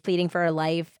crying. She's pleading for her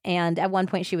life. And at one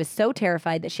point, she was so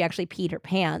terrified that she actually peed her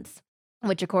pants,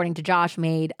 which, according to Josh,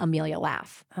 made Emilia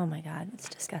laugh. Oh, my God. It's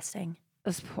disgusting.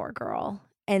 This poor girl.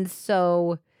 And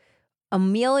so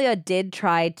Emilia did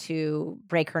try to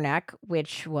break her neck,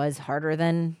 which was harder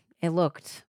than it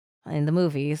looked in the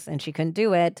movies, and she couldn't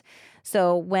do it.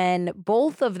 So when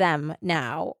both of them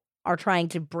now are trying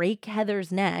to break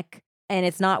Heather's neck and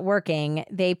it's not working,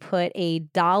 they put a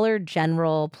Dollar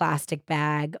General plastic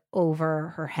bag over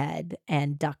her head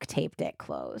and duct taped it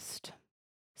closed.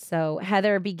 So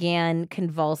Heather began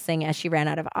convulsing as she ran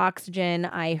out of oxygen.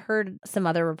 I heard some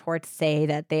other reports say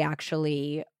that they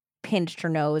actually pinched her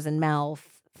nose and mouth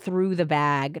through the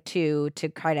bag to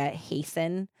try to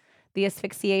hasten the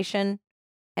asphyxiation.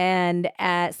 And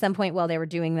at some point while they were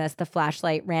doing this, the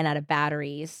flashlight ran out of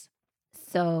batteries.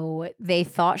 So they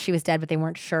thought she was dead, but they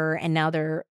weren't sure. And now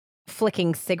they're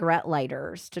flicking cigarette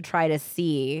lighters to try to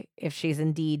see if she's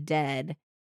indeed dead.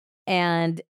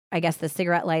 And I guess the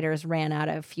cigarette lighters ran out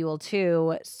of fuel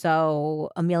too. So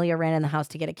Emilia ran in the house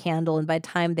to get a candle. And by the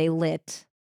time they lit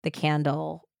the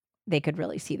candle, they could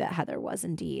really see that Heather was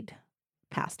indeed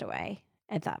passed away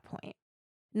at that point.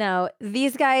 Now,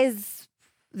 these guys,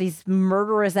 these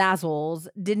murderous assholes,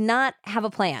 did not have a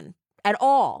plan at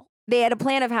all. They had a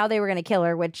plan of how they were going to kill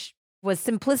her, which was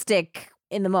simplistic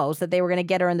in the most, that they were going to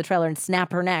get her in the trailer and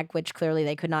snap her neck, which clearly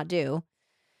they could not do.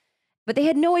 But they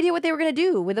had no idea what they were going to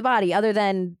do with the body other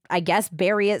than, I guess,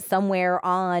 bury it somewhere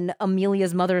on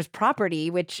Emilia's mother's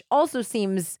property, which also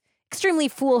seems extremely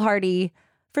foolhardy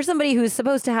for somebody who's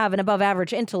supposed to have an above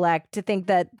average intellect to think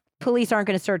that police aren't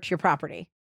going to search your property.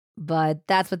 But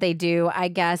that's what they do. I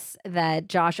guess that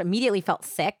Josh immediately felt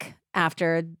sick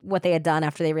after what they had done,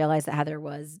 after they realized that Heather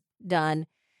was done.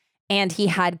 And he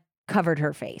had covered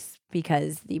her face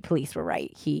because the police were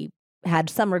right. He had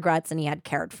some regrets and he had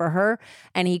cared for her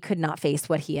and he could not face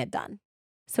what he had done.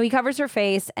 So he covers her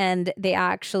face and they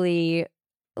actually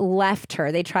left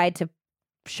her. They tried to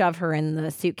shove her in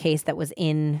the suitcase that was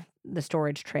in the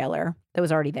storage trailer that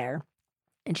was already there.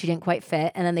 And she didn't quite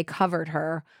fit. And then they covered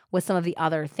her with some of the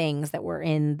other things that were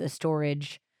in the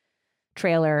storage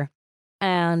trailer.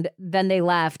 And then they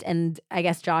left. And I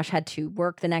guess Josh had to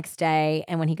work the next day.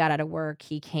 And when he got out of work,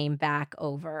 he came back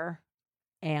over.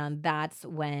 And that's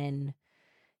when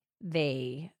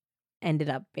they ended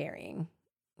up burying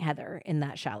Heather in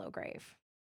that shallow grave.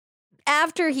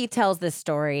 After he tells this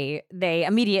story, they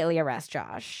immediately arrest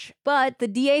Josh. But the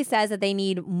DA says that they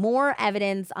need more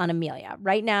evidence on Emilia.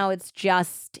 Right now, it's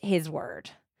just his word.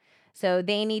 So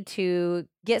they need to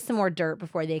get some more dirt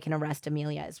before they can arrest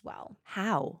Emilia as well.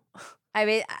 How? I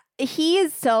mean, he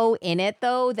is so in it,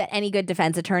 though, that any good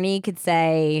defense attorney could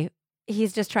say,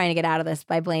 he's just trying to get out of this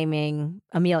by blaming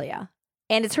Emilia.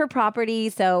 And it's her property,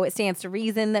 so it stands to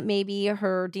reason that maybe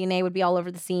her DNA would be all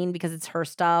over the scene because it's her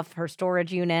stuff, her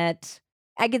storage unit.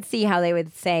 I could see how they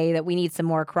would say that we need some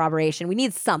more corroboration. We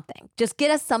need something. Just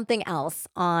get us something else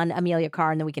on Emilia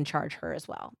Carr, and then we can charge her as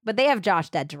well. But they have Josh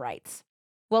dead to rights.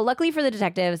 Well, luckily for the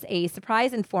detectives, a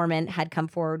surprise informant had come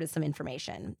forward with some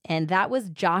information, and that was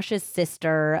Josh's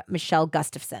sister, Michelle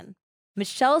Gustafson.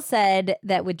 Michelle said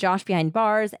that with Josh behind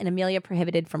bars and Emilia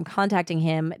prohibited from contacting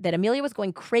him, that Emilia was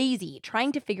going crazy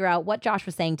trying to figure out what Josh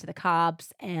was saying to the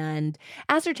cops and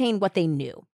ascertain what they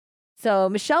knew. So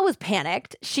Michelle was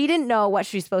panicked. She didn't know what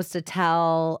she was supposed to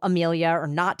tell Emilia or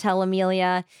not tell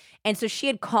Emilia. And so she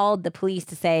had called the police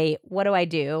to say, what do I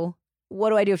do? What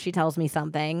do I do if she tells me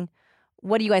something?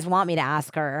 What do you guys want me to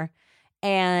ask her?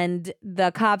 And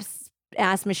the cops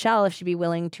asked Michelle if she'd be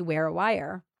willing to wear a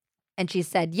wire. And she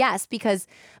said yes, because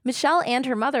Michelle and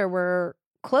her mother were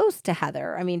close to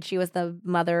Heather. I mean, she was the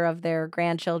mother of their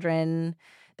grandchildren,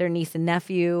 their niece and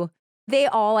nephew. They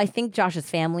all, I think Josh's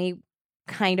family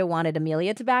kind of wanted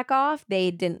Emilia to back off. They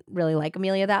didn't really like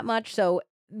Emilia that much. So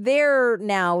they're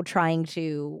now trying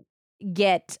to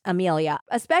get Emilia,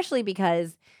 especially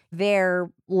because their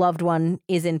loved one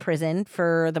is in prison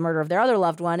for the murder of their other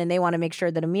loved one. And they want to make sure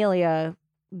that Emilia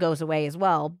goes away as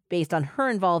well based on her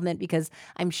involvement, because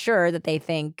I'm sure that they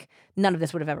think none of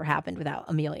this would have ever happened without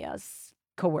Emilia's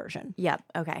coercion. Yep.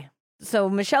 Okay. So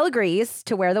Michelle agrees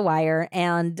to wear the wire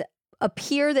and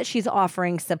appear that she's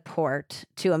offering support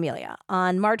to Emilia.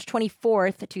 On March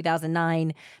 24th,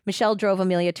 2009, Michelle drove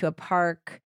Emilia to a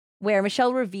park where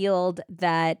Michelle revealed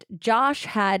that Josh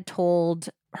had told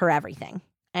her everything,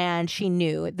 and she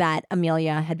knew that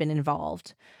Emilia had been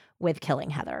involved with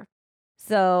killing Heather.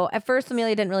 So at first,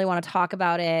 Emilia didn't really want to talk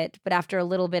about it, but after a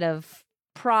little bit of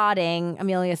prodding,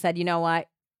 Emilia said, you know what?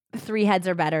 3 heads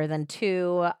are better than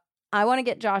 2. I want to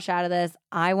get Josh out of this.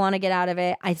 I want to get out of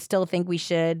it. I still think we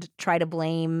should try to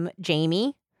blame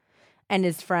Jamie and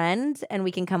his friend, and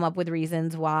we can come up with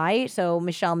reasons why. So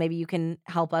Michelle, maybe you can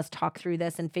help us talk through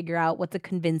this and figure out what's a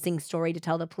convincing story to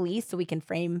tell the police so we can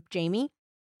frame Jamie.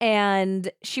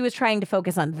 And she was trying to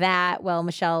focus on that. Well,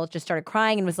 Michelle just started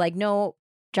crying and was like, no,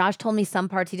 Josh told me some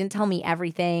parts. He didn't tell me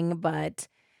everything, but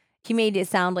he made it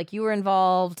sound like you were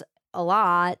involved a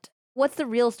lot. What's the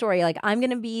real story? Like, I'm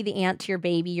going to be the aunt to your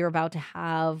baby you're about to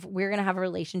have. We're going to have a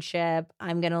relationship.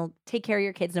 I'm going to take care of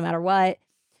your kids no matter what.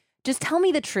 Just tell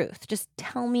me the truth. Just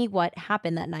tell me what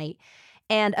happened that night.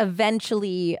 And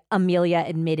eventually, Emilia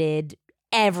admitted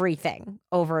everything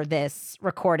over this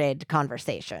recorded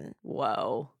conversation.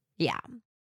 Whoa. Yeah.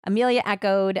 Emilia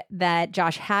echoed that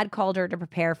Josh had called her to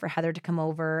prepare for Heather to come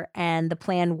over, and the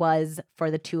plan was for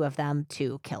the 2 of them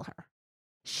to kill her.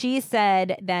 She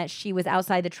said that she was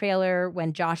outside the trailer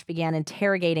when Josh began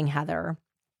interrogating Heather.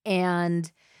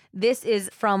 And this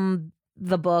is from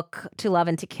the book To Love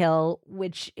and to Kill,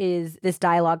 which is, this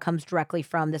dialogue comes directly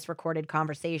from this recorded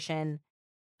conversation.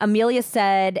 Emilia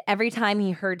said every time he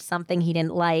heard something he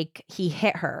didn't like, he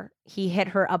hit her. He hit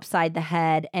her upside the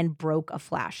head and broke a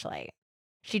flashlight.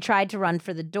 She tried to run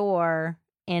for the door,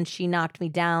 and she knocked me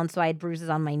down, so I had bruises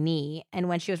on my knee. And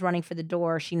when she was running for the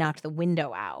door, she knocked the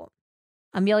window out.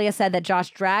 Emilia said that Josh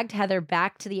dragged Heather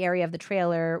back to the area of the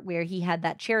trailer where he had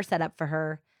that chair set up for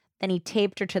her. Then he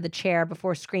taped her to the chair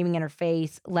before screaming in her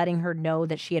face, letting her know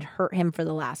that she had hurt him for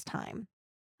the last time.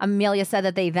 Emilia said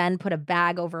that they then put a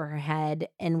bag over her head,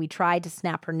 and we tried to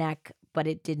snap her neck, but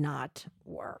it did not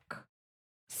work.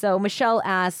 So Michelle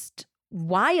asked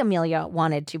why Emilia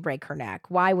wanted to break her neck.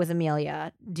 Why was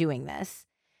Emilia doing this?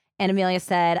 And Emilia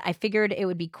said, I figured it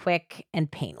would be quick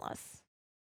and painless.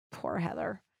 Poor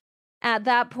Heather. At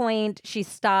that point, she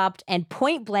stopped and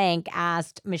point blank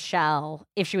asked Michelle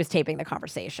if she was taping the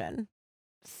conversation.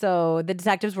 So the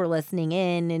detectives were listening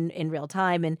in real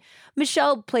time, and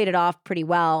Michelle played it off pretty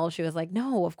well. She was like,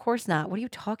 no, of course not. What are you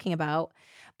talking about?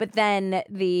 But then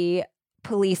the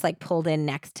police pulled in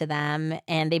next to them,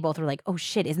 and they both were like, oh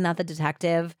shit, isn't that the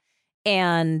detective?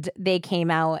 And they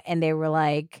came out and they were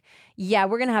like, yeah,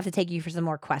 we're going to have to take you for some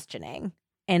more questioning.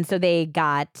 And so they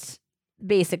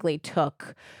basically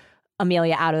took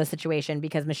Emilia out of the situation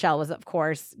because Michelle was, of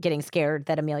course, getting scared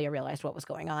that Emilia realized what was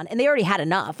going on. And they already had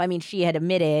enough. I mean, she had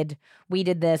admitted, we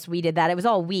did this, we did that. It was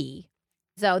all we.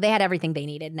 So they had everything they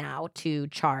needed now to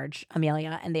charge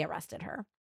Emilia, and they arrested her.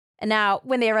 And now,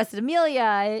 when they arrested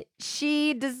Emilia,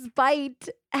 she, despite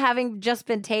having just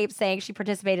been taped saying she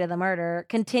participated in the murder,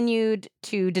 continued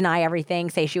to deny everything,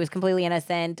 say she was completely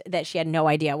innocent, that she had no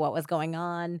idea what was going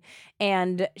on,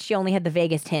 and she only had the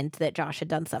vaguest hint that Josh had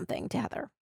done something to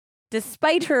Heather.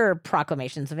 Despite her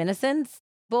proclamations of innocence,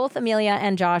 Both Emilia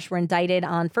and Josh were indicted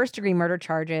on first-degree murder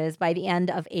charges by the end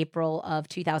of April of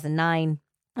 2009.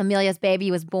 Emilia's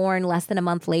baby was born less than a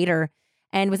month later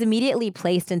and was immediately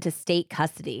placed into state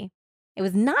custody. It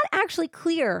was not actually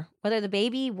clear whether the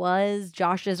baby was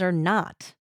Josh's or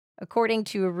not. According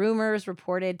to rumors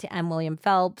reported to M. William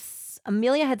Phelps,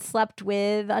 Emilia had slept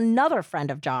with another friend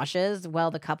of Josh's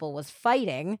while the couple was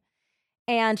fighting,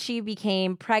 and she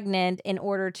became pregnant in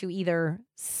order to either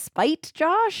spite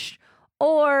Josh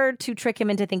or to trick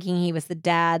him into thinking he was the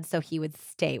dad so he would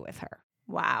stay with her.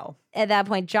 Wow. At that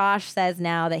point, Josh says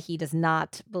now that he does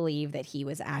not believe that he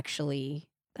was actually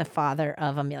the father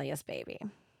of Emilia's baby.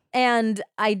 And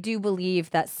I do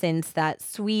believe that since that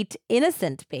sweet,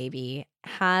 innocent baby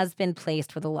has been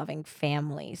placed with a loving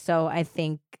family. So I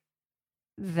think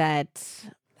that's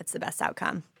the best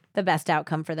outcome. The best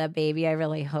outcome for that baby. I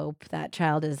really hope that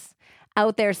child is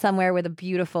out there somewhere with a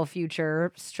beautiful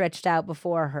future stretched out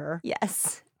before her.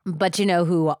 Yes. But you know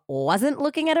who wasn't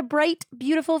looking at a bright,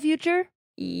 beautiful future?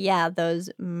 Yeah, those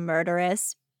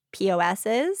murderous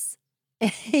POSs.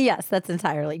 Yes, that's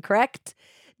entirely correct.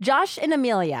 Josh and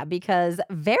Emilia, because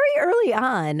very early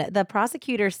on, the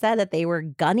prosecutor said that they were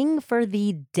gunning for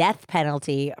the death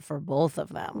penalty for both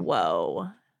of them. Whoa.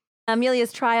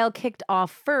 Emilia's trial kicked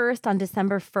off first on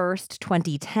December 1st,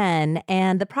 2010,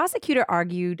 and the prosecutor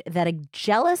argued that a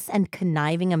jealous and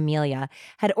conniving Emilia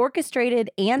had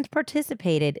orchestrated and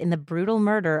participated in the brutal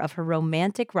murder of her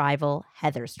romantic rival,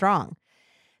 Heather Strong.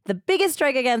 The biggest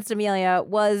strike against Emilia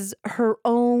was her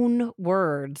own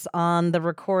words on the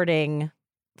recording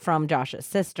from Josh's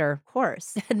sister, of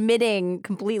course, admitting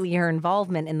completely her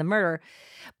involvement in the murder.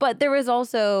 But there was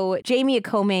also Jamie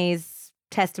Acome's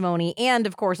testimony and,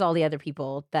 of course, all the other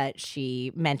people that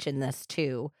she mentioned this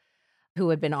to who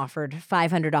had been offered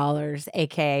 $500,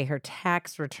 aka her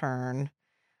tax return,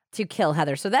 to kill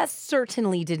Heather. So that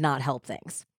certainly did not help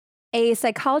things. A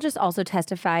psychologist also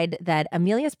testified that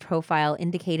Emilia's profile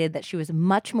indicated that she was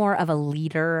much more of a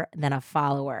leader than a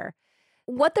follower.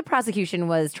 What the prosecution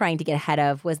was trying to get ahead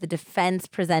of was the defense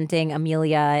presenting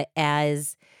Emilia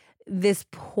as this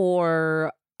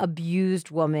poor,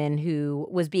 abused woman who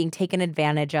was being taken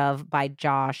advantage of by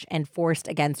Josh and forced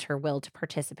against her will to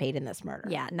participate in this murder.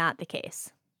 Yeah, not the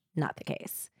case. Not the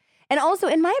case. And also,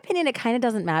 in my opinion, it kind of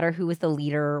doesn't matter who was the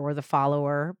leader or the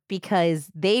follower because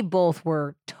they both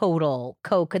were total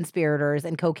co-conspirators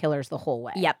and co-killers the whole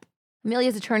way. Yep.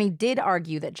 Emilia's attorney did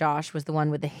argue that Josh was the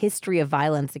one with the history of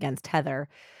violence against Heather,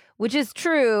 which is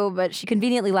true, but she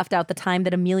conveniently left out the time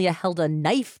that Emilia held a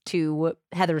knife to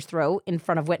Heather's throat in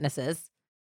front of witnesses.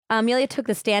 Emilia took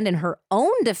the stand in her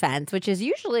own defense, which is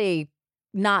usually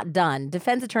not done.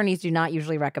 Defense attorneys do not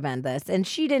usually recommend this, and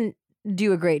she didn't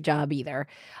do a great job either.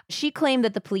 She claimed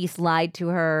that the police lied to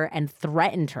her and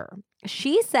threatened her.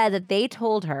 She said that they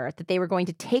told her that they were going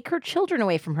to take her children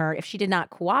away from her if she did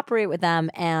not cooperate with them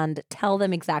and tell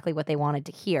them exactly what they wanted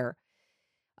to hear.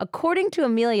 According to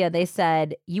Emilia, they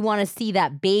said, "You want to see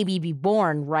that baby be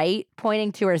born, right?"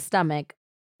 Pointing to her stomach.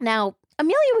 Now,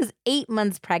 Emilia was 8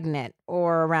 months pregnant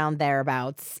or around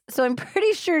thereabouts, so I'm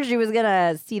pretty sure she was going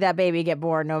to see that baby get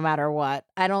born no matter what.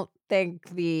 I don't think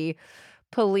the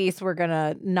police were going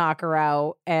to knock her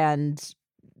out and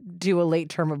do a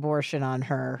late-term abortion on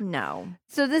her. No.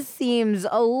 So this seems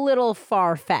a little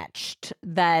far-fetched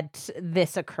that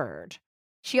this occurred.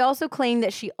 She also claimed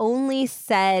that she only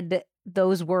said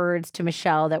those words to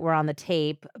Michelle that were on the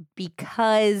tape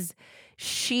because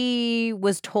she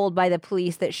was told by the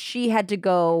police that she had to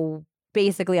go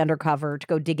basically undercover to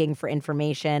go digging for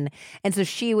information. And so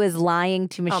she was lying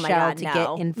to Michelle to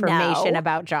get information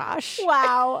about Josh.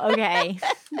 Wow. Okay.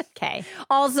 Okay.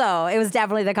 Also, it was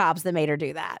definitely the cops that made her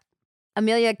do that.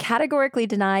 Emilia categorically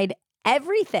denied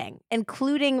everything,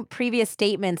 including previous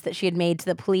statements that she had made to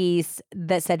the police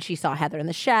that said she saw Heather in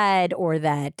the shed or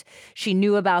that she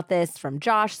knew about this from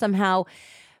Josh somehow.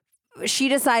 She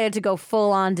decided to go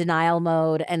full-on denial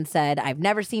mode and said, "I've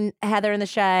never seen Heather in the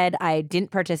shed. I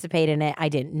didn't participate in it. I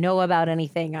didn't know about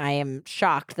anything. I am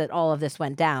shocked that all of this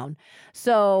went down."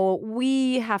 So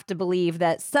we have to believe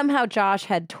that somehow Josh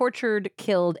had tortured,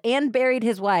 killed, and buried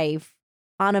his wife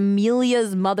on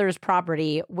Emilia's mother's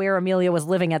property where Emilia was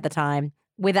living at the time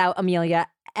without Emilia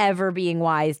ever being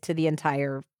wise to the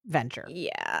entire venture.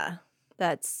 Yeah,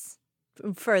 that's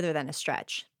further than a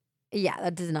stretch. Yeah,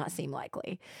 that does not seem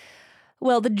likely.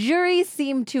 Well, the jury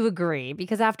seemed to agree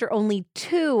because after only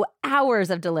 2 hours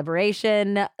of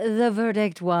deliberation, the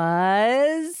verdict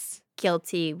was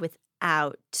guilty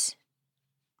without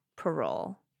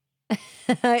parole.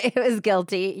 It was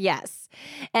guilty, yes.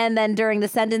 And then during the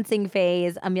sentencing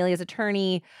phase, Emilia's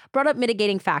attorney brought up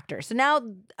mitigating factors. So now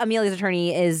Emilia's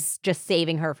attorney is just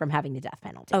saving her from having the death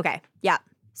penalty. Okay, yeah.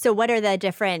 So what are the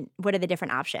different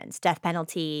options? Death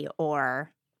penalty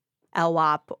or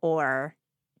LWOP or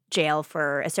jail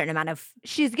for a certain amount of...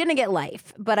 She's going to get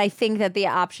life, but I think that the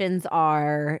options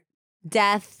are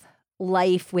death,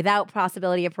 life without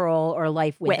possibility of parole, or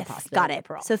life with the possibility of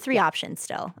parole. So 3 options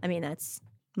still. I mean, that's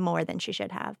more than she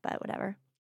should have, but whatever.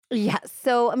 Yeah.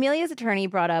 So Emilia's attorney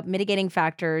brought up mitigating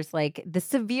factors like the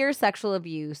severe sexual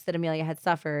abuse that Emilia had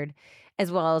suffered,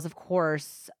 as well as, of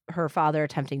course, her father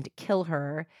attempting to kill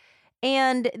her,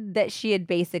 and that she had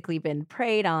basically been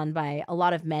preyed on by a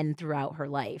lot of men throughout her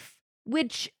life,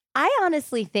 which I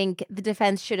honestly think the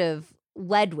defense should have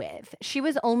led with. She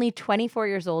was only 24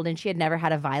 years old and she had never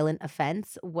had a violent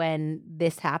offense when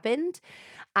this happened.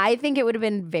 I think it would have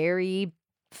been very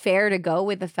fair to go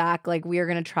with the fact, like, we are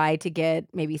going to try to get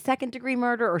maybe second-degree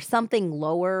murder or something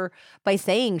lower by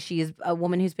saying she's a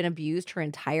woman who's been abused her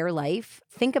entire life.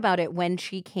 Think about it. When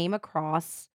she came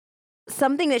across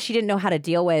something that she didn't know how to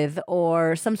deal with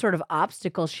or some sort of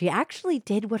obstacle, she actually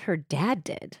did what her dad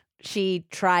did. She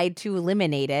tried to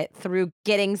eliminate it through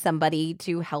getting somebody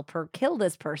to help her kill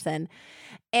this person.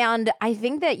 And I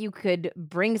think that you could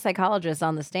bring psychologists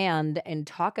on the stand and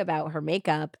talk about her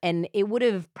makeup, and it would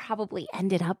have probably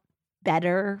ended up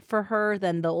better for her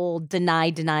than the old deny.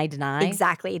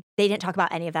 Exactly. They didn't talk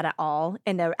about any of that at all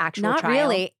in the actual trial. Not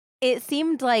really. It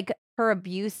seemed like her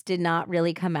abuse did not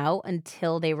really come out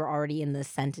until they were already in the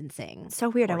sentencing. So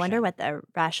weird. portion. I wonder what the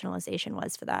rationalization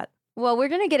was for that. Well, we're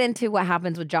going to get into what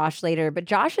happens with Josh later, but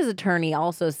Josh's attorney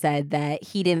also said that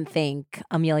he didn't think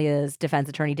Emilia's defense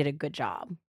attorney did a good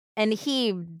job. And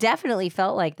he definitely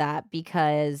felt like that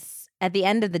because at the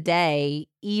end of the day,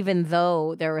 even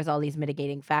though there was all these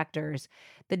mitigating factors,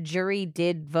 the jury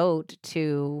did vote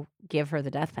to give her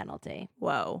the death penalty.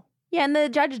 Whoa. Yeah, and the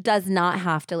judge does not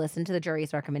have to listen to the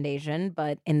jury's recommendation,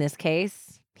 but in this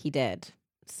case, he did.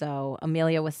 So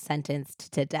Emilia was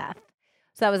sentenced to death.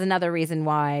 So that was another reason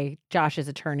why Josh's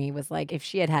attorney was like, if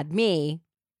she had had me,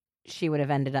 she would have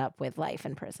ended up with life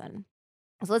in prison.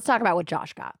 So let's talk about what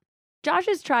Josh got.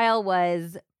 Josh's trial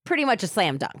was pretty much a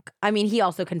slam dunk. I mean, he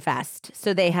also confessed,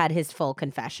 so they had his full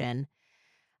confession.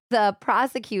 The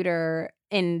prosecutor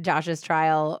in Josh's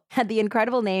trial had the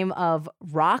incredible name of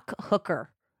Rock Hooker.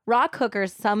 Rock Hooker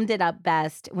summed it up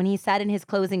best when he said in his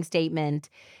closing statement,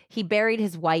 he buried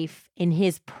his wife in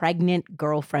his pregnant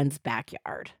girlfriend's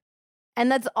backyard. And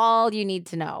that's all you need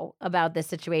to know about this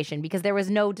situation because there was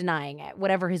no denying it.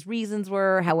 Whatever his reasons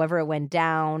were, however it went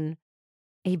down,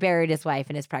 he buried his wife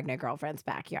in his pregnant girlfriend's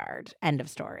backyard. End of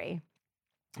story.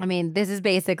 I mean, this is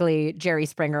basically Jerry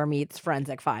Springer meets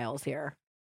Forensic Files here.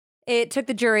 It took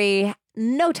the jury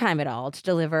no time at all to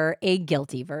deliver a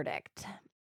guilty verdict.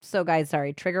 So guys,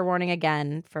 sorry, trigger warning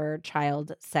again for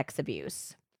child sex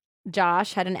abuse.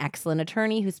 Josh had an excellent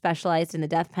attorney who specialized in the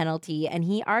death penalty, and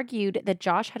he argued that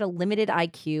Josh had a limited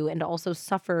IQ and also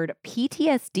suffered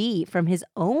PTSD from his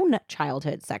own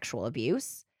childhood sexual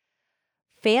abuse.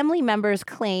 Family members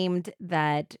claimed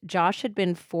that Josh had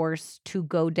been forced to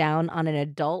go down on an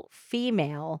adult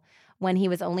female when he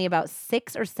was only about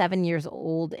 6 or 7 years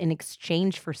old in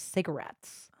exchange for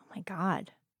cigarettes. Oh my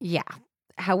God. Yeah.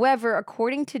 However,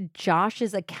 according to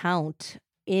Josh's account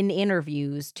in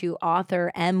interviews to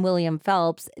author M. William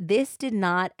Phelps, this did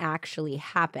not actually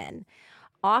happen.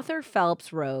 Author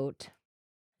Phelps wrote,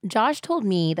 Josh told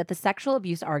me that the sexual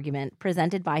abuse argument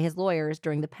presented by his lawyers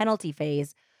during the penalty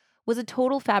phase was a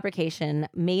total fabrication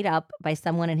made up by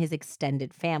someone in his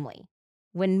extended family.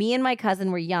 When me and my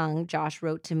cousin were young, Josh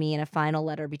wrote to me in a final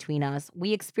letter between us,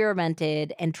 we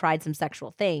experimented and tried some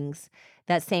sexual things.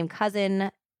 That same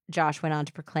cousin, Josh went on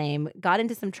to proclaim, got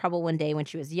into some trouble one day when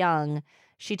she was young.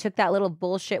 She took that little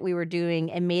bullshit we were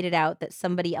doing and made it out that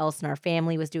somebody else in our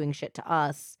family was doing shit to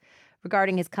us.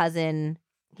 Regarding his cousin,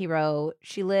 he wrote,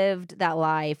 she lived that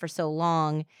lie for so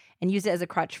long and used it as a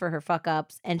crutch for her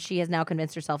fuck-ups, and she has now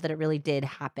convinced herself that it really did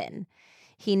happen.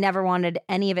 He never wanted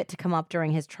any of it to come up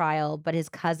during his trial, but his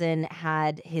cousin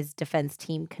had his defense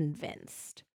team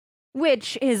convinced,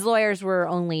 which his lawyers were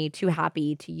only too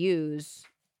happy to use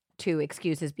to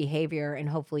excuse his behavior and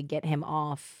hopefully get him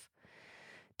off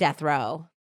death row.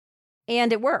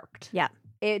 And it worked. Yeah.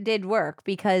 It did work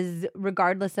because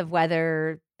regardless of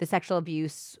whether the sexual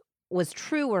abuse was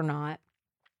true or not,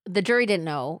 the jury didn't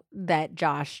know that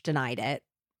Josh denied it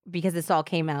because this all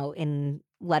came out in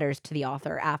letters to the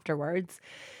author afterwards.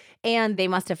 And they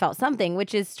must have felt something,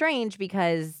 which is strange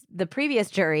because the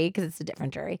previous jury, because it's a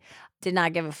different jury, did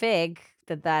not give a fig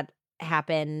that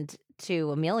happened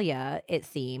to Emilia, it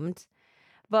seemed.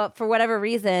 But for whatever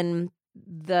reason,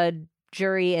 the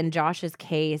jury in Josh's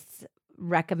case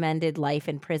recommended life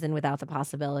in prison without the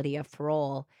possibility of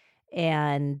parole.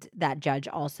 And that judge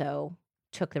also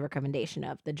took the recommendation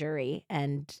of the jury.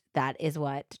 And that is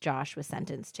what Josh was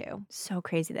sentenced to. So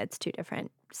crazy that's two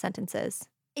different sentences.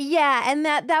 Yeah, and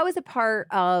that was a part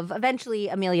of, eventually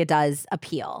Emilia does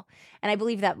appeal. And I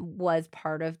believe that was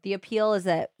part of the appeal, is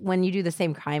that when you do the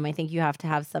same crime, I think you have to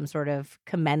have some sort of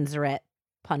commensurate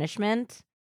punishment.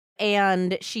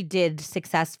 And she did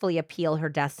successfully appeal her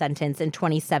death sentence in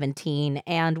 2017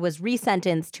 and was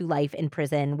resentenced to life in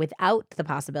prison without the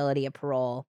possibility of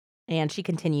parole. And she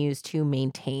continues to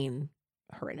maintain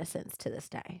her innocence to this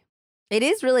day. It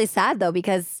is really sad, though,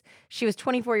 because she was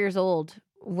 24 years old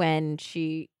when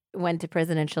she went to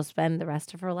prison, and she'll spend the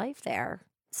rest of her life there.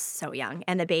 So young.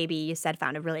 And the baby, you said,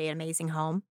 found a really amazing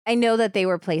home. I know that they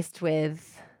were placed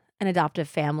with an adoptive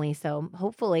family, so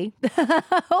hopefully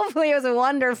it was a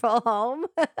wonderful home.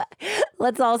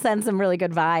 Let's all send some really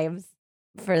good vibes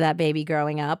for that baby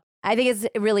growing up. I think it's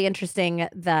really interesting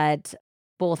that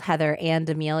both Heather and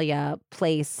Emilia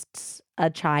placed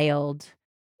a child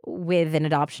with an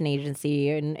adoption agency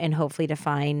and hopefully to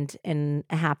find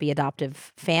a happy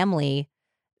adoptive family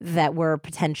that were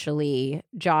potentially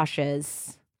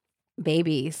Josh's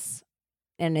babies.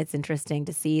 And it's interesting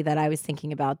to see that I was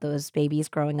thinking about those babies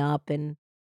growing up and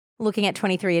looking at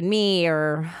 23andMe,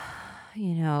 or,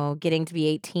 getting to be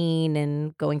 18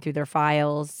 and going through their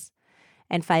files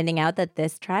and finding out that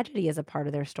this tragedy is a part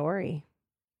of their story,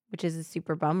 which is a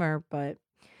super bummer. But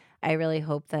I really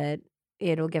hope that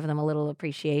it'll give them a little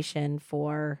appreciation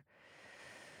for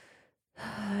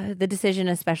the decision,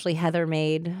 especially Heather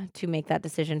made to make that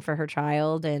decision for her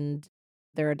child, and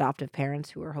their adoptive parents,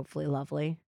 who are hopefully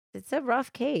lovely. It's a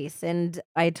rough case. And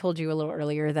I told you a little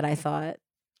earlier that I thought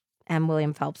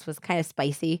William Phelps was kind of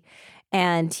spicy.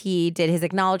 And he did his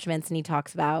acknowledgments, and he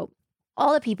talks about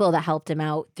all the people that helped him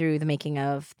out through the making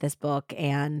of this book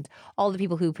and all the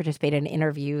people who participated in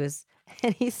interviews.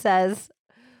 And he says,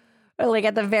 like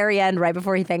at the very end, right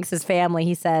before he thanks his family,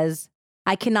 he says,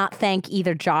 "I cannot thank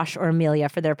either Josh or Emilia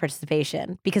for their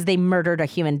participation because they murdered a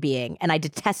human being, and I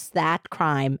detest that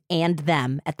crime and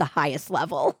them at the highest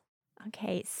level."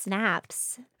 Okay,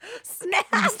 snaps. Snaps.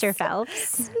 Mr.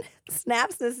 Phelps.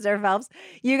 Snaps, Mr. Phelps.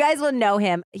 You guys will know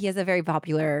him. He has a very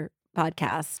popular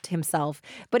podcast himself,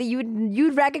 but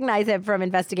you'd recognize him from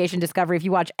Investigation Discovery if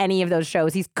you watch any of those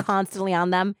shows. He's constantly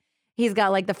on them. He's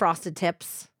got like the frosted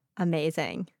tips.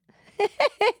 Amazing.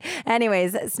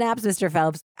 Anyways, snaps, Mr.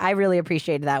 Phelps. I really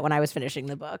appreciated that when I was finishing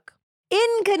the book.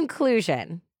 In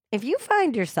conclusion, if you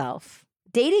find yourself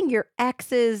dating your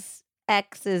ex's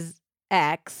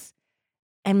ex,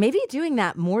 and maybe doing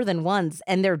that more than once,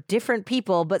 and they're different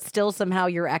people, but still somehow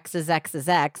your ex's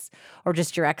ex, or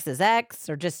just your ex's ex,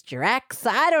 or just your ex,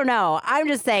 I don't know. I'm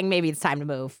just saying maybe it's time to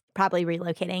move. Probably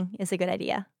relocating is a good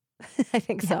idea. I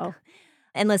think so.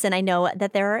 And listen, I know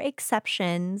that there are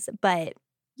exceptions, but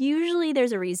usually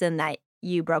there's a reason that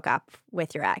you broke up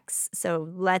with your ex. So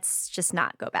let's just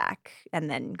not go back and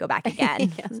then go back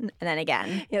again. Yes. And then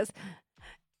again. Yes.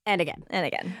 And again. And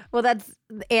again. Well, that's,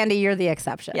 Andy, you're the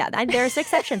exception. Yeah, there's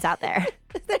exceptions out there.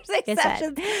 There's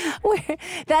exceptions.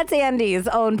 That's Andy's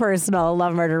own personal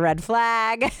love murder red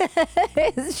flag.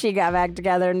 She got back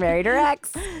together and married her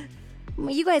ex.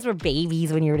 You guys were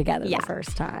babies when you were together the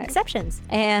first time. Exceptions.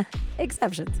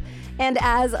 Exceptions. And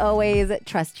as always,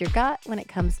 trust your gut when it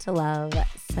comes to love,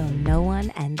 so no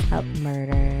one ends up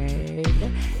murdered.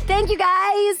 Thank you,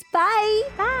 guys. Bye.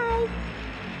 Bye.